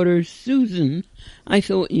daughter, Susan, I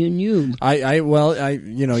thought you knew.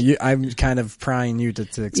 I'm kind of prying you to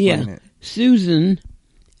explain it. Susan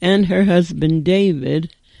and her husband,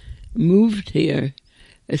 David, moved here.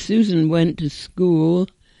 Susan went to school.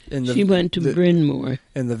 She went to Bryn Mawr.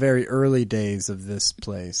 In the very early days of this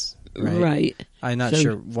place. Right. I'm not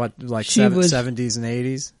sure what, like 70s and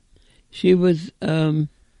 80s? She was, I'm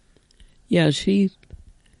not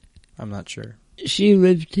sure. She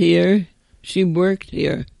lived here. She worked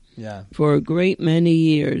here. Yeah. For a great many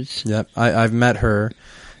years. Yep. I've met her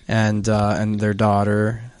and their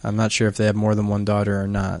daughter. I'm not sure if they have more than one daughter or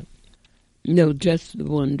not. No, just the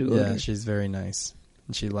one daughter. Yeah, she's very nice.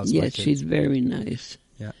 And she loves my kids. Yes, she's very nice.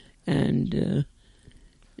 Yeah. And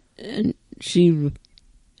she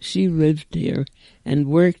lived here and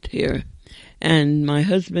worked here. And my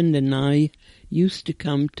husband and I used to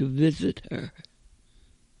come to visit her.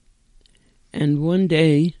 And one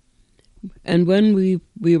day, and when we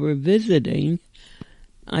were visiting,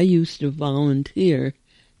 I used to volunteer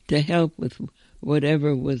to help with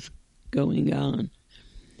whatever was going on.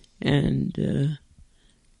 And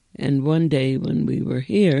one day when we were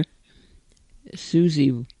here,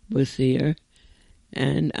 Susie was here,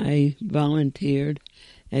 and I volunteered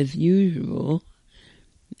as usual,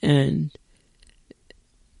 and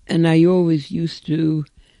I always used to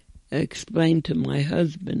explain to my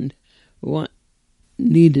husband what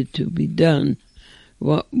needed to be done,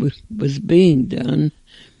 what was being done,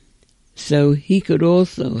 so he could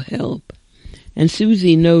also help. And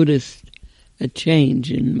Susie noticed a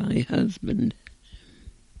change in my husband,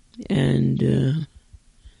 and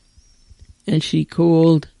she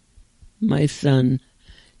called my son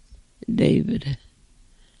David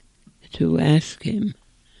to ask him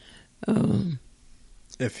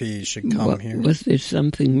if he should come here. Was there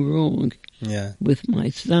something wrong with my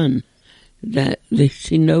son? That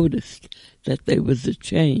she noticed that there was a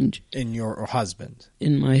change. In your husband?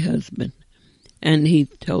 In my husband. And he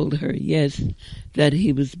told her, yes, that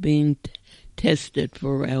he was being tested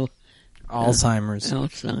for Alzheimer's.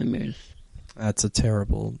 Alzheimer's. That's a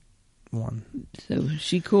terrible one. So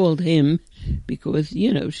she called him because,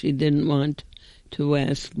 she didn't want to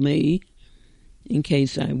ask me in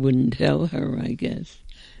case I wouldn't tell her, I guess.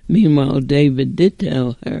 Meanwhile, David did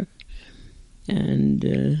tell her.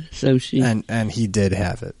 And so she... And he did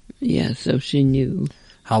have it. Yeah, so she knew.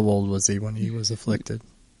 How old was he when he was afflicted?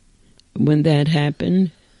 When that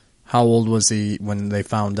happened? How old was he when they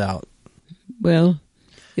found out? Well,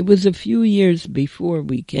 it was a few years before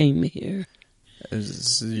we came here. It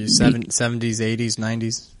was 70s, 80s,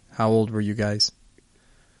 90s? How old were you guys?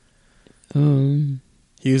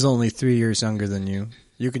 He was only 3 years younger than you.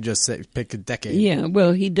 You could just pick a decade. Yeah,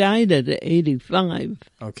 well, he died at 85.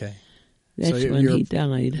 Okay. That's when he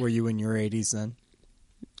died. Were you in your 80s then?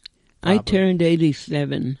 I turned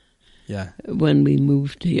 87 when we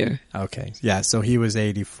moved here. Okay. Yeah, so he was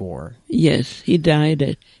 84. Yes, he died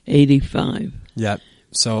at 85. Yep.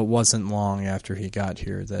 So it wasn't long after he got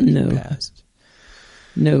here that he passed.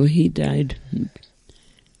 No, he died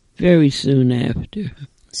very soon after.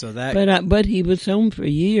 So that, but he was home for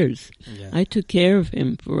years. Yeah. I took care of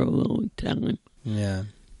him for a long time. Yeah.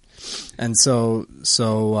 And so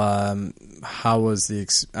how was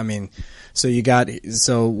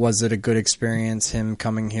was it a good experience, him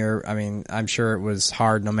coming here? I mean, I'm sure it was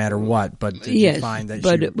hard no matter what, but did you find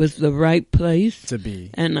that it was the right place to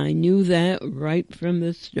be? And I knew that right from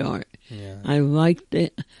the start. Yeah. I liked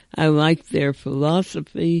it. I liked their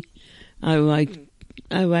philosophy. I liked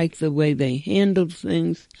the way they handled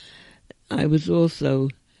things. I was also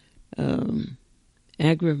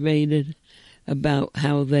aggravated about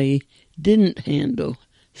how they didn't handle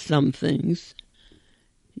some things.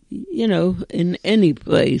 You know, in any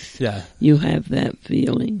place, you have that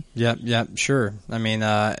feeling. Yep, sure. I mean,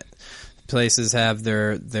 places have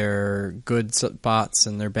their good spots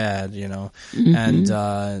and their bad, you know. Mm-hmm. And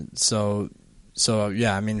so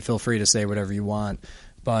yeah, I mean, feel free to say whatever you want.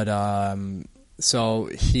 But so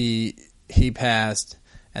he passed,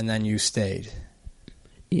 and then you stayed.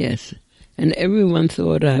 Yes, and everyone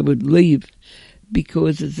thought I would leave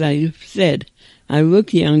because, as I said, I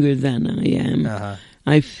look younger than I am. Uh-huh.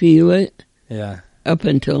 I feel it. Yeah. Up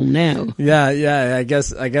until now. Yeah. I guess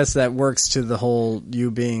that works to the whole you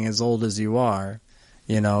being as old as you are.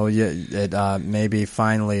 You know, maybe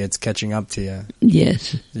finally it's catching up to you.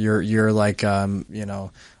 Yes. You're like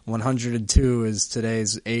 102 is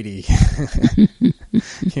today's 80.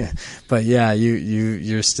 Yeah. But yeah,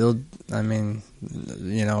 you're still, I mean,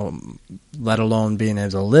 you know, let alone being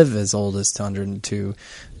able to live as old as 102,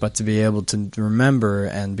 but to be able to remember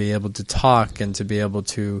and be able to talk and to be able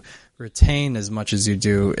to retain as much as you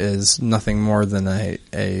do is nothing more than a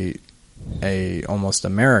almost a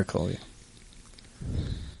miracle.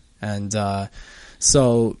 And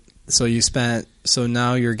so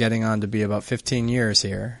now you're getting on to be about 15 years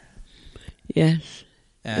here. Yes.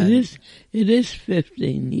 And it is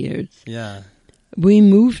 15 years. Yeah. We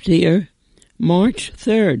moved here March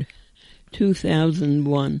 3rd,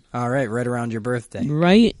 2001. All right, right around your birthday.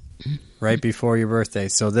 Right before your birthday.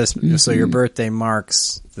 So so your birthday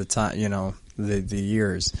marks the time, you know, the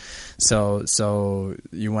years. So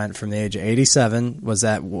you went from the age of 87. Was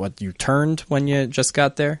that what you turned when you just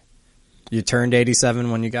got there? You turned 87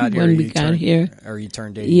 when you got here? When we got here. Or you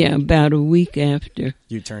turned 80? Yeah, about a week after.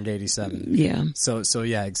 You turned 87. Yeah. So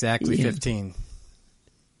yeah, exactly 15.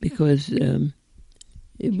 Because it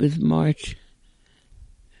was March.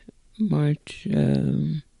 Yeah, March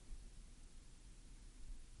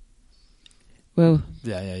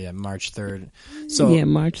 3rd. So yeah,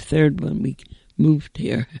 March 3rd when we moved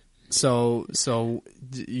here. So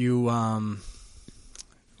you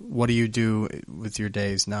what do you do with your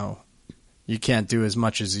days now? You can't do as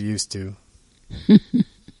much as you used to.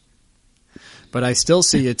 But I still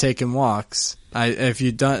see you taking walks. I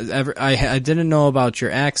didn't know about your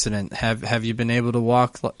accident. Have you been able to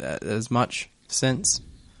walk as much since?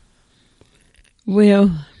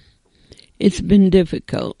 Well, it's been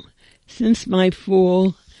difficult since my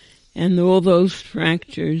fall and all those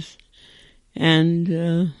fractures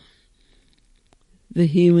and the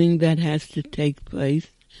healing that has to take place,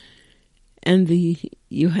 and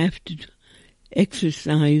you have to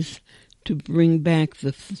exercise to bring back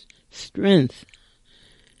the strength,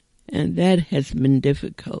 and that has been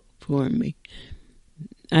difficult for me.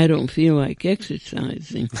 I don't feel like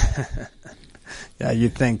exercising. Yeah, you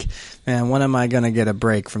think, man, when am I going to get a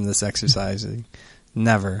break from this exercising?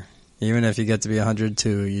 Never. Even if you get to be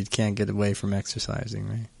 102, you can't get away from exercising,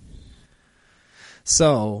 right?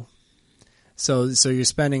 So you're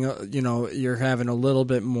spending, you know, you're having a little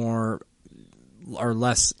bit more or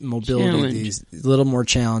less mobility, little more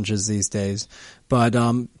challenges these days, but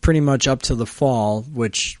pretty much up to the fall,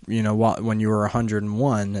 which, you know, when you were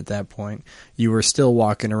 101 at that point, you were still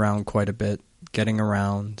walking around quite a bit, getting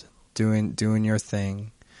around, doing your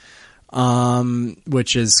thing,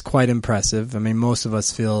 which is quite impressive. I mean, most of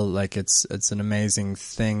us feel like it's an amazing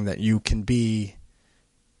thing that you can be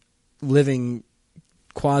living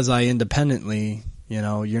quasi-independently. You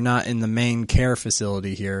know, you're not in the main care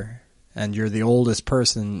facility here, and you're the oldest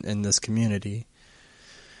person in this community,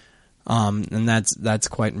 and that's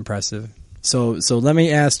quite impressive. So let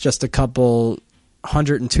me ask just a couple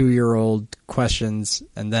 102-year-old questions,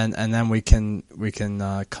 and then we can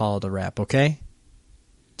call it a wrap, okay,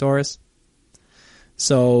 Doris?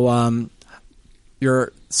 So,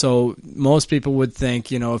 so most people would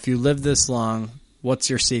think, if you live this long, what's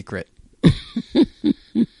your secret?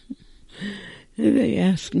 They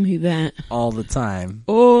ask me that All the time.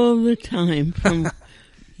 all the time from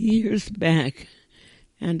years back,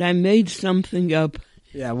 and I made something up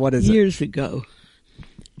Yeah, what is it? years ago,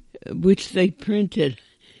 which they printed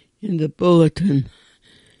in the bulletin.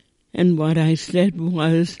 And what I said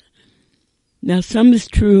was, now some is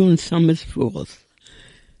true and some is false.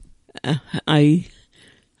 I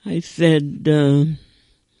said,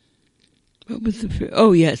 what was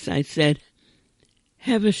I said,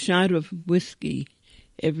 have a shot of whiskey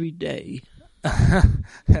every day.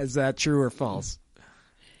 Is that true or false?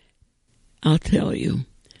 I'll tell you.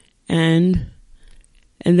 And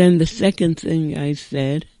then the second thing I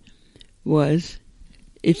said was,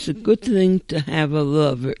 it's a good thing to have a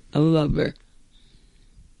lover.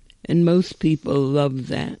 And most people love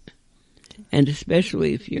that. And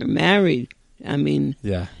especially if you're married,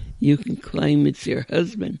 Yeah. you can claim it's your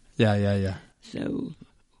husband. Yeah. So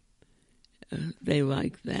they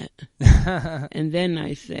like that. And then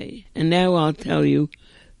I say, and now I'll tell you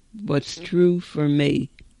what's true for me.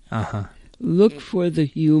 Uh-huh. Look for the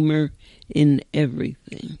humor in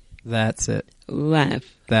everything. That's it. Laugh.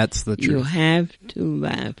 That's the truth. You have to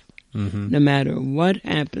laugh. Mm-hmm. No matter what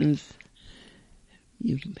happens,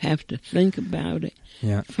 you have to think about it.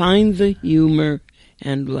 Yeah. Find the humor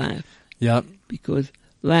and laugh. Yep. Because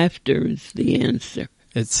laughter is the answer.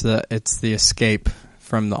 It's the escape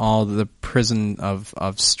from all the prison of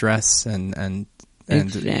stress and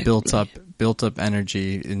Exactly. built up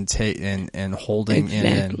energy and holding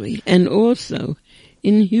exactly. in. And also,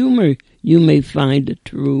 in humor, you may find a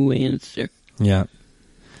true answer. Yeah.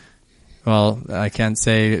 Well, I can't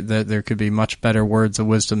say that there could be much better words of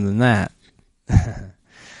wisdom than that.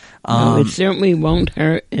 No, it certainly won't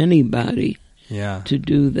hurt anybody Yeah. to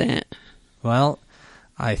do that. Well,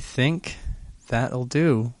 I think that'll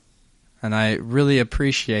do. And I really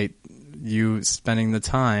appreciate you spending the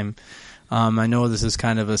time. I know this is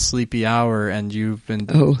kind of a sleepy hour, and you've been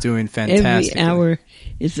doing fantastic. Every hour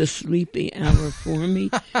is a sleepy hour for me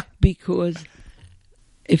because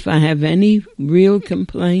if I have any real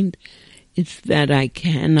complaint, it's that I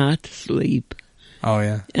cannot sleep. Oh,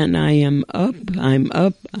 yeah. And I'm up,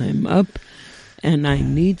 and I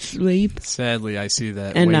need sleep. Sadly, I see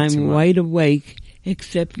that. And way I'm too much. wide awake,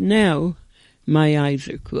 except now my eyes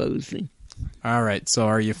are closing. All right, so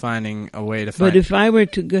are you finding a way to find... But if I were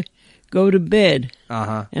to go to bed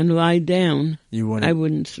Uh-huh. and lie down, You wouldn't... I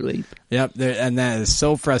wouldn't sleep. Yep, and that is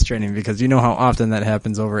so frustrating because you know how often that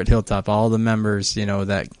happens over at Hilltop. All the members,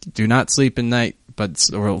 that do not sleep at night, but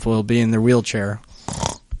will be in their wheelchair,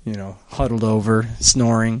 huddled over,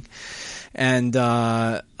 snoring. And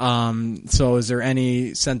so is there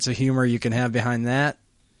any sense of humor you can have behind that?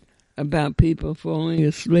 About people falling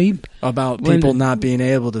asleep? About people not being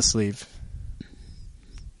able to sleep?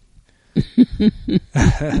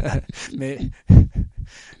 Maybe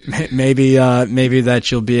that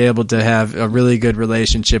you'll be able to have a really good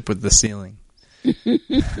relationship with the ceiling. I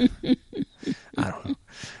don't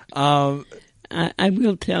know. I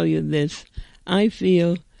will tell you this. I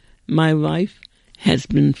feel my life has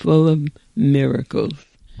been full of miracles.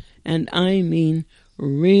 And I mean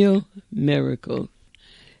real miracles.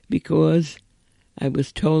 Because I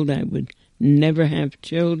was told I would never have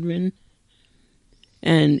children.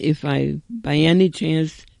 And if I, by any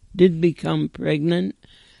chance, did become pregnant,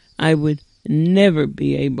 I would never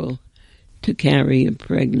be able to carry a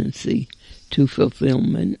pregnancy to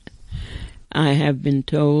fulfillment. I have been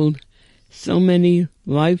told so many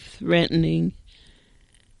life-threatening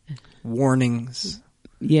warnings.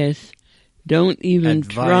 Yes, don't even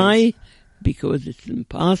Advice. try because it's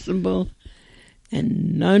impossible.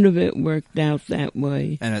 And none of it worked out that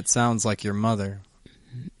way. And it sounds like your mother.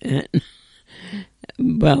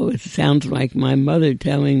 Well, it sounds like my mother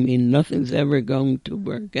telling me nothing's ever going to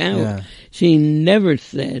work out. Yeah. She never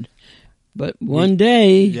said, but one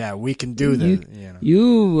day... Yeah, we can do that.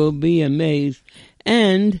 You will be amazed.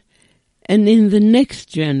 And in the next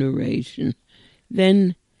generation,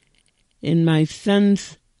 then in my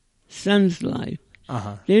son's life,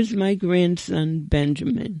 there's my grandson,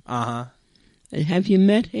 Benjamin. Have you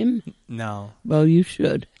met him? No. Well, you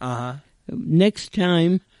should. Next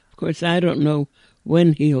time, of course, I don't know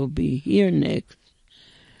when he'll be here next,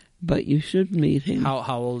 but you should meet him.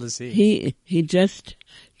 How old is he? He just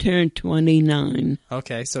turned 29.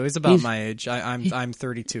 Okay, so he's about my age. I'm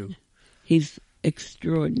 32. He's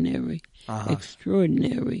extraordinary.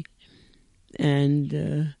 Extraordinary.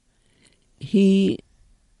 And he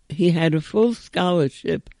had a full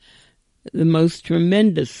scholarship, the most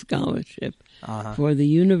tremendous scholarship for the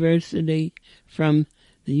university, from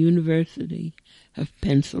the University of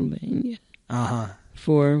Pennsylvania,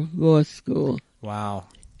 for law school. Wow.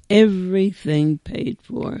 Everything paid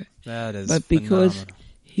for. That is But because phenomenal.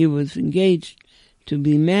 he was engaged to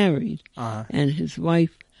be married, and his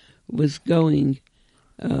wife was going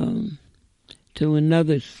to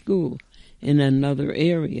another school in another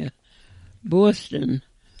area, Boston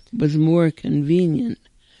was more convenient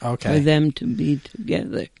for them to be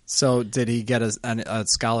together. So did he get a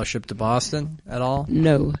scholarship to Boston at all?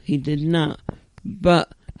 No, he did not.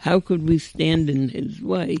 But how could we stand in his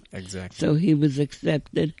way? Exactly. So he was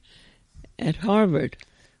accepted at Harvard.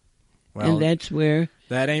 Well, and that's where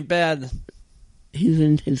that ain't bad. he's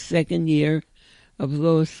in his second year of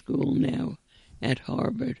law school now at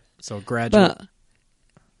Harvard. So graduate. But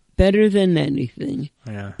better than anything,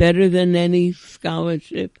 better than any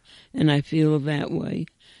scholarship, and I feel that way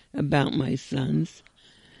about my sons,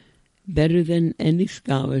 better than any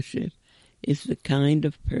scholarship is the kind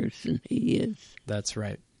of person he is. That's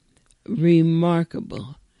right.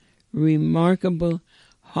 Remarkable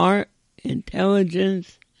heart,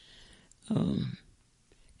 intelligence, and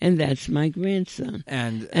that's my grandson.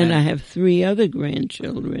 And I have 3 other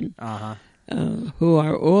grandchildren who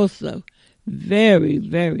are also very,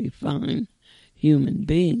 very fine human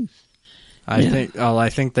beings. I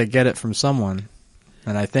think they get it from someone,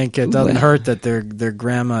 and I think it doesn't hurt that their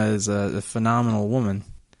grandma is a phenomenal woman.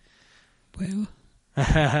 Well,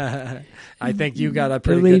 I think you got a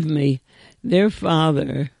pretty believe good... me, their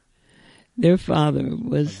father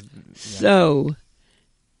was so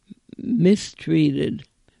mistreated,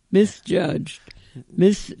 misjudged,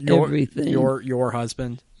 everything. Your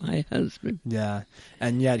husband? My husband. Yeah,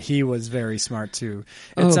 and yet he was very smart too.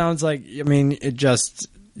 It sounds like, I mean, it just,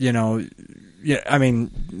 I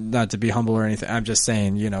mean, not to be humble or anything. I'm just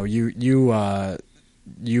saying, you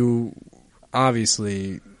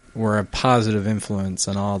obviously were a positive influence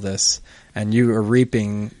on all this, and you are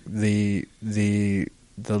reaping the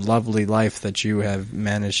lovely life that you have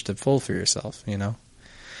managed to full for yourself,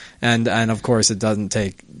 And of course, it doesn't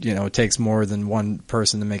take, it takes more than one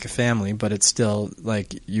person to make a family, but it's still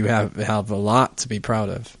like you have a lot to be proud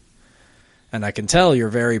of. And I can tell you're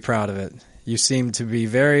very proud of it. You seem to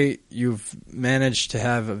be you've managed to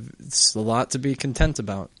have a lot to be content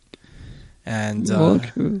about. And,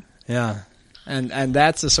 true. Yeah. And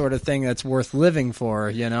that's the sort of thing that's worth living for,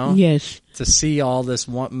 Yes. To see all this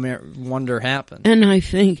wonder happen. And I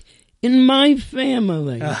think in my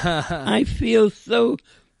family, I feel so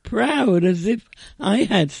proud, as if I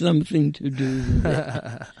had something to do with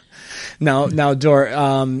it. Now, Dor.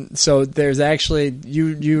 So there's actually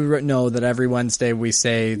you know that every Wednesday we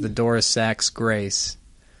say the Doris Sachs Grace.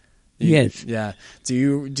 Yes. Yeah. Do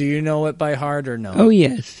you know it by heart or no? Oh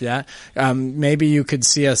yes. Yeah. Maybe you could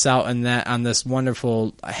see us out on this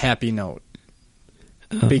wonderful happy note.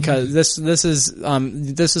 Because this is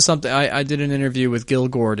something I did an interview with Gil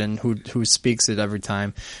Gordon who speaks it every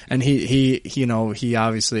time, and he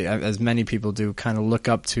obviously, as many people do, kind of look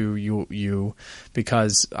up to you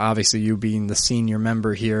because obviously you being the senior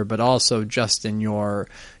member here, but also just in your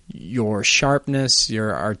sharpness,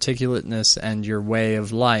 your articulateness, and your way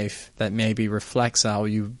of life that maybe reflects how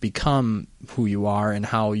you become who you are and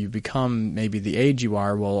how you become maybe the age you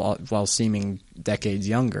are while seeming decades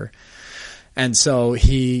younger. And so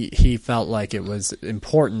he felt like it was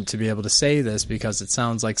important to be able to say this because it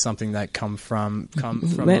sounds like something that come from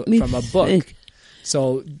a book. Think.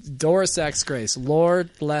 So Doris Sachs Grace, Lord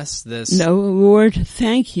bless this. No, Lord,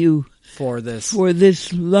 thank you for this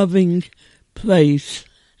loving place,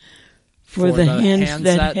 for the hands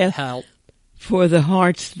that help, for the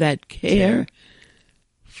hearts that care,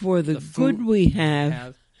 for the good we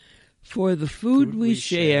have, for the food we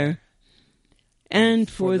share. And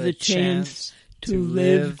for the chance to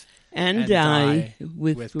live and die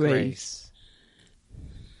with grace.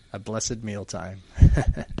 A blessed mealtime.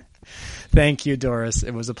 Thank you, Doris.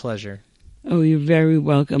 It was a pleasure. Oh, you're very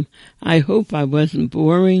welcome. I hope I wasn't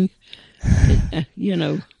boring.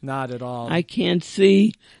 Not at all. I can't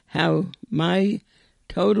see how my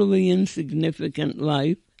totally insignificant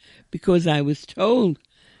life, because I was told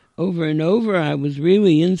over and over I was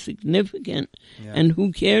really insignificant, and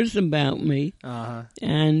who cares about me?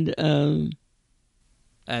 And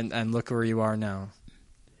look where you are now.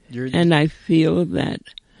 And I feel that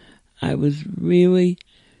I was really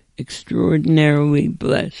extraordinarily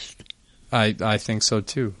blessed. I think so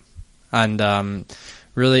too, and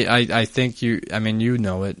really I think you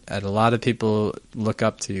know it. And a lot of people look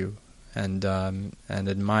up to you and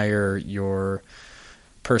admire your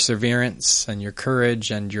perseverance and your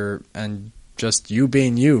courage and just you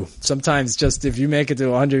being you. Sometimes just if you make it to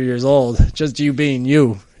 100 years old, just you being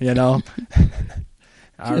you, you know.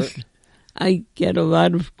 I get a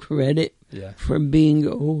lot of credit for being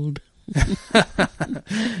old.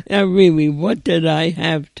 Now, really, what did I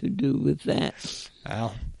have to do with that?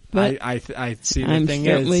 Well, but I see the thing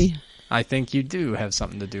is, I think you do have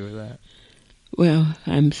something to do with that. Well,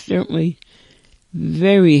 I'm certainly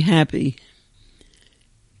very happy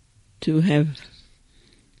to have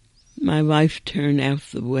my life turn out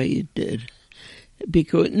the way it did.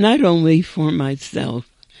 Because not only for myself,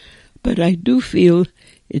 but I do feel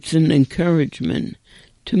it's an encouragement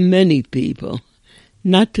to many people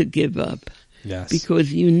not to give up. Yes.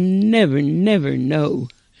 Because you never know.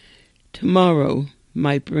 Tomorrow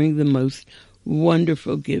might bring the most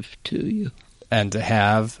wonderful gift to you. And to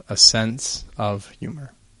have a sense of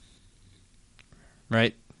humor.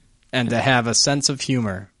 Right? And to have a sense of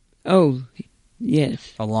humor. Oh,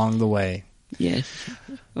 yes. Along the way. Yes.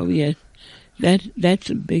 Oh, yes. That's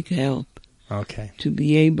a big help. Okay. To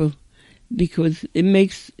be able, because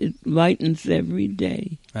it lightens every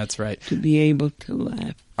day. That's right. To be able to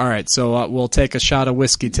laugh. All right, so we'll take a shot of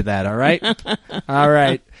whiskey to that, all right? All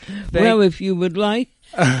right. Well, if you would like,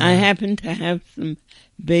 I happen to have some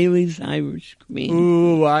Bailey's Irish Cream.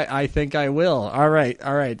 Ooh, I think I will. All right.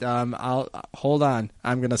 I'll hold on.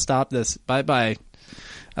 I'm going to stop this. Bye-bye.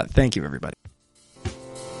 Thank you, everybody.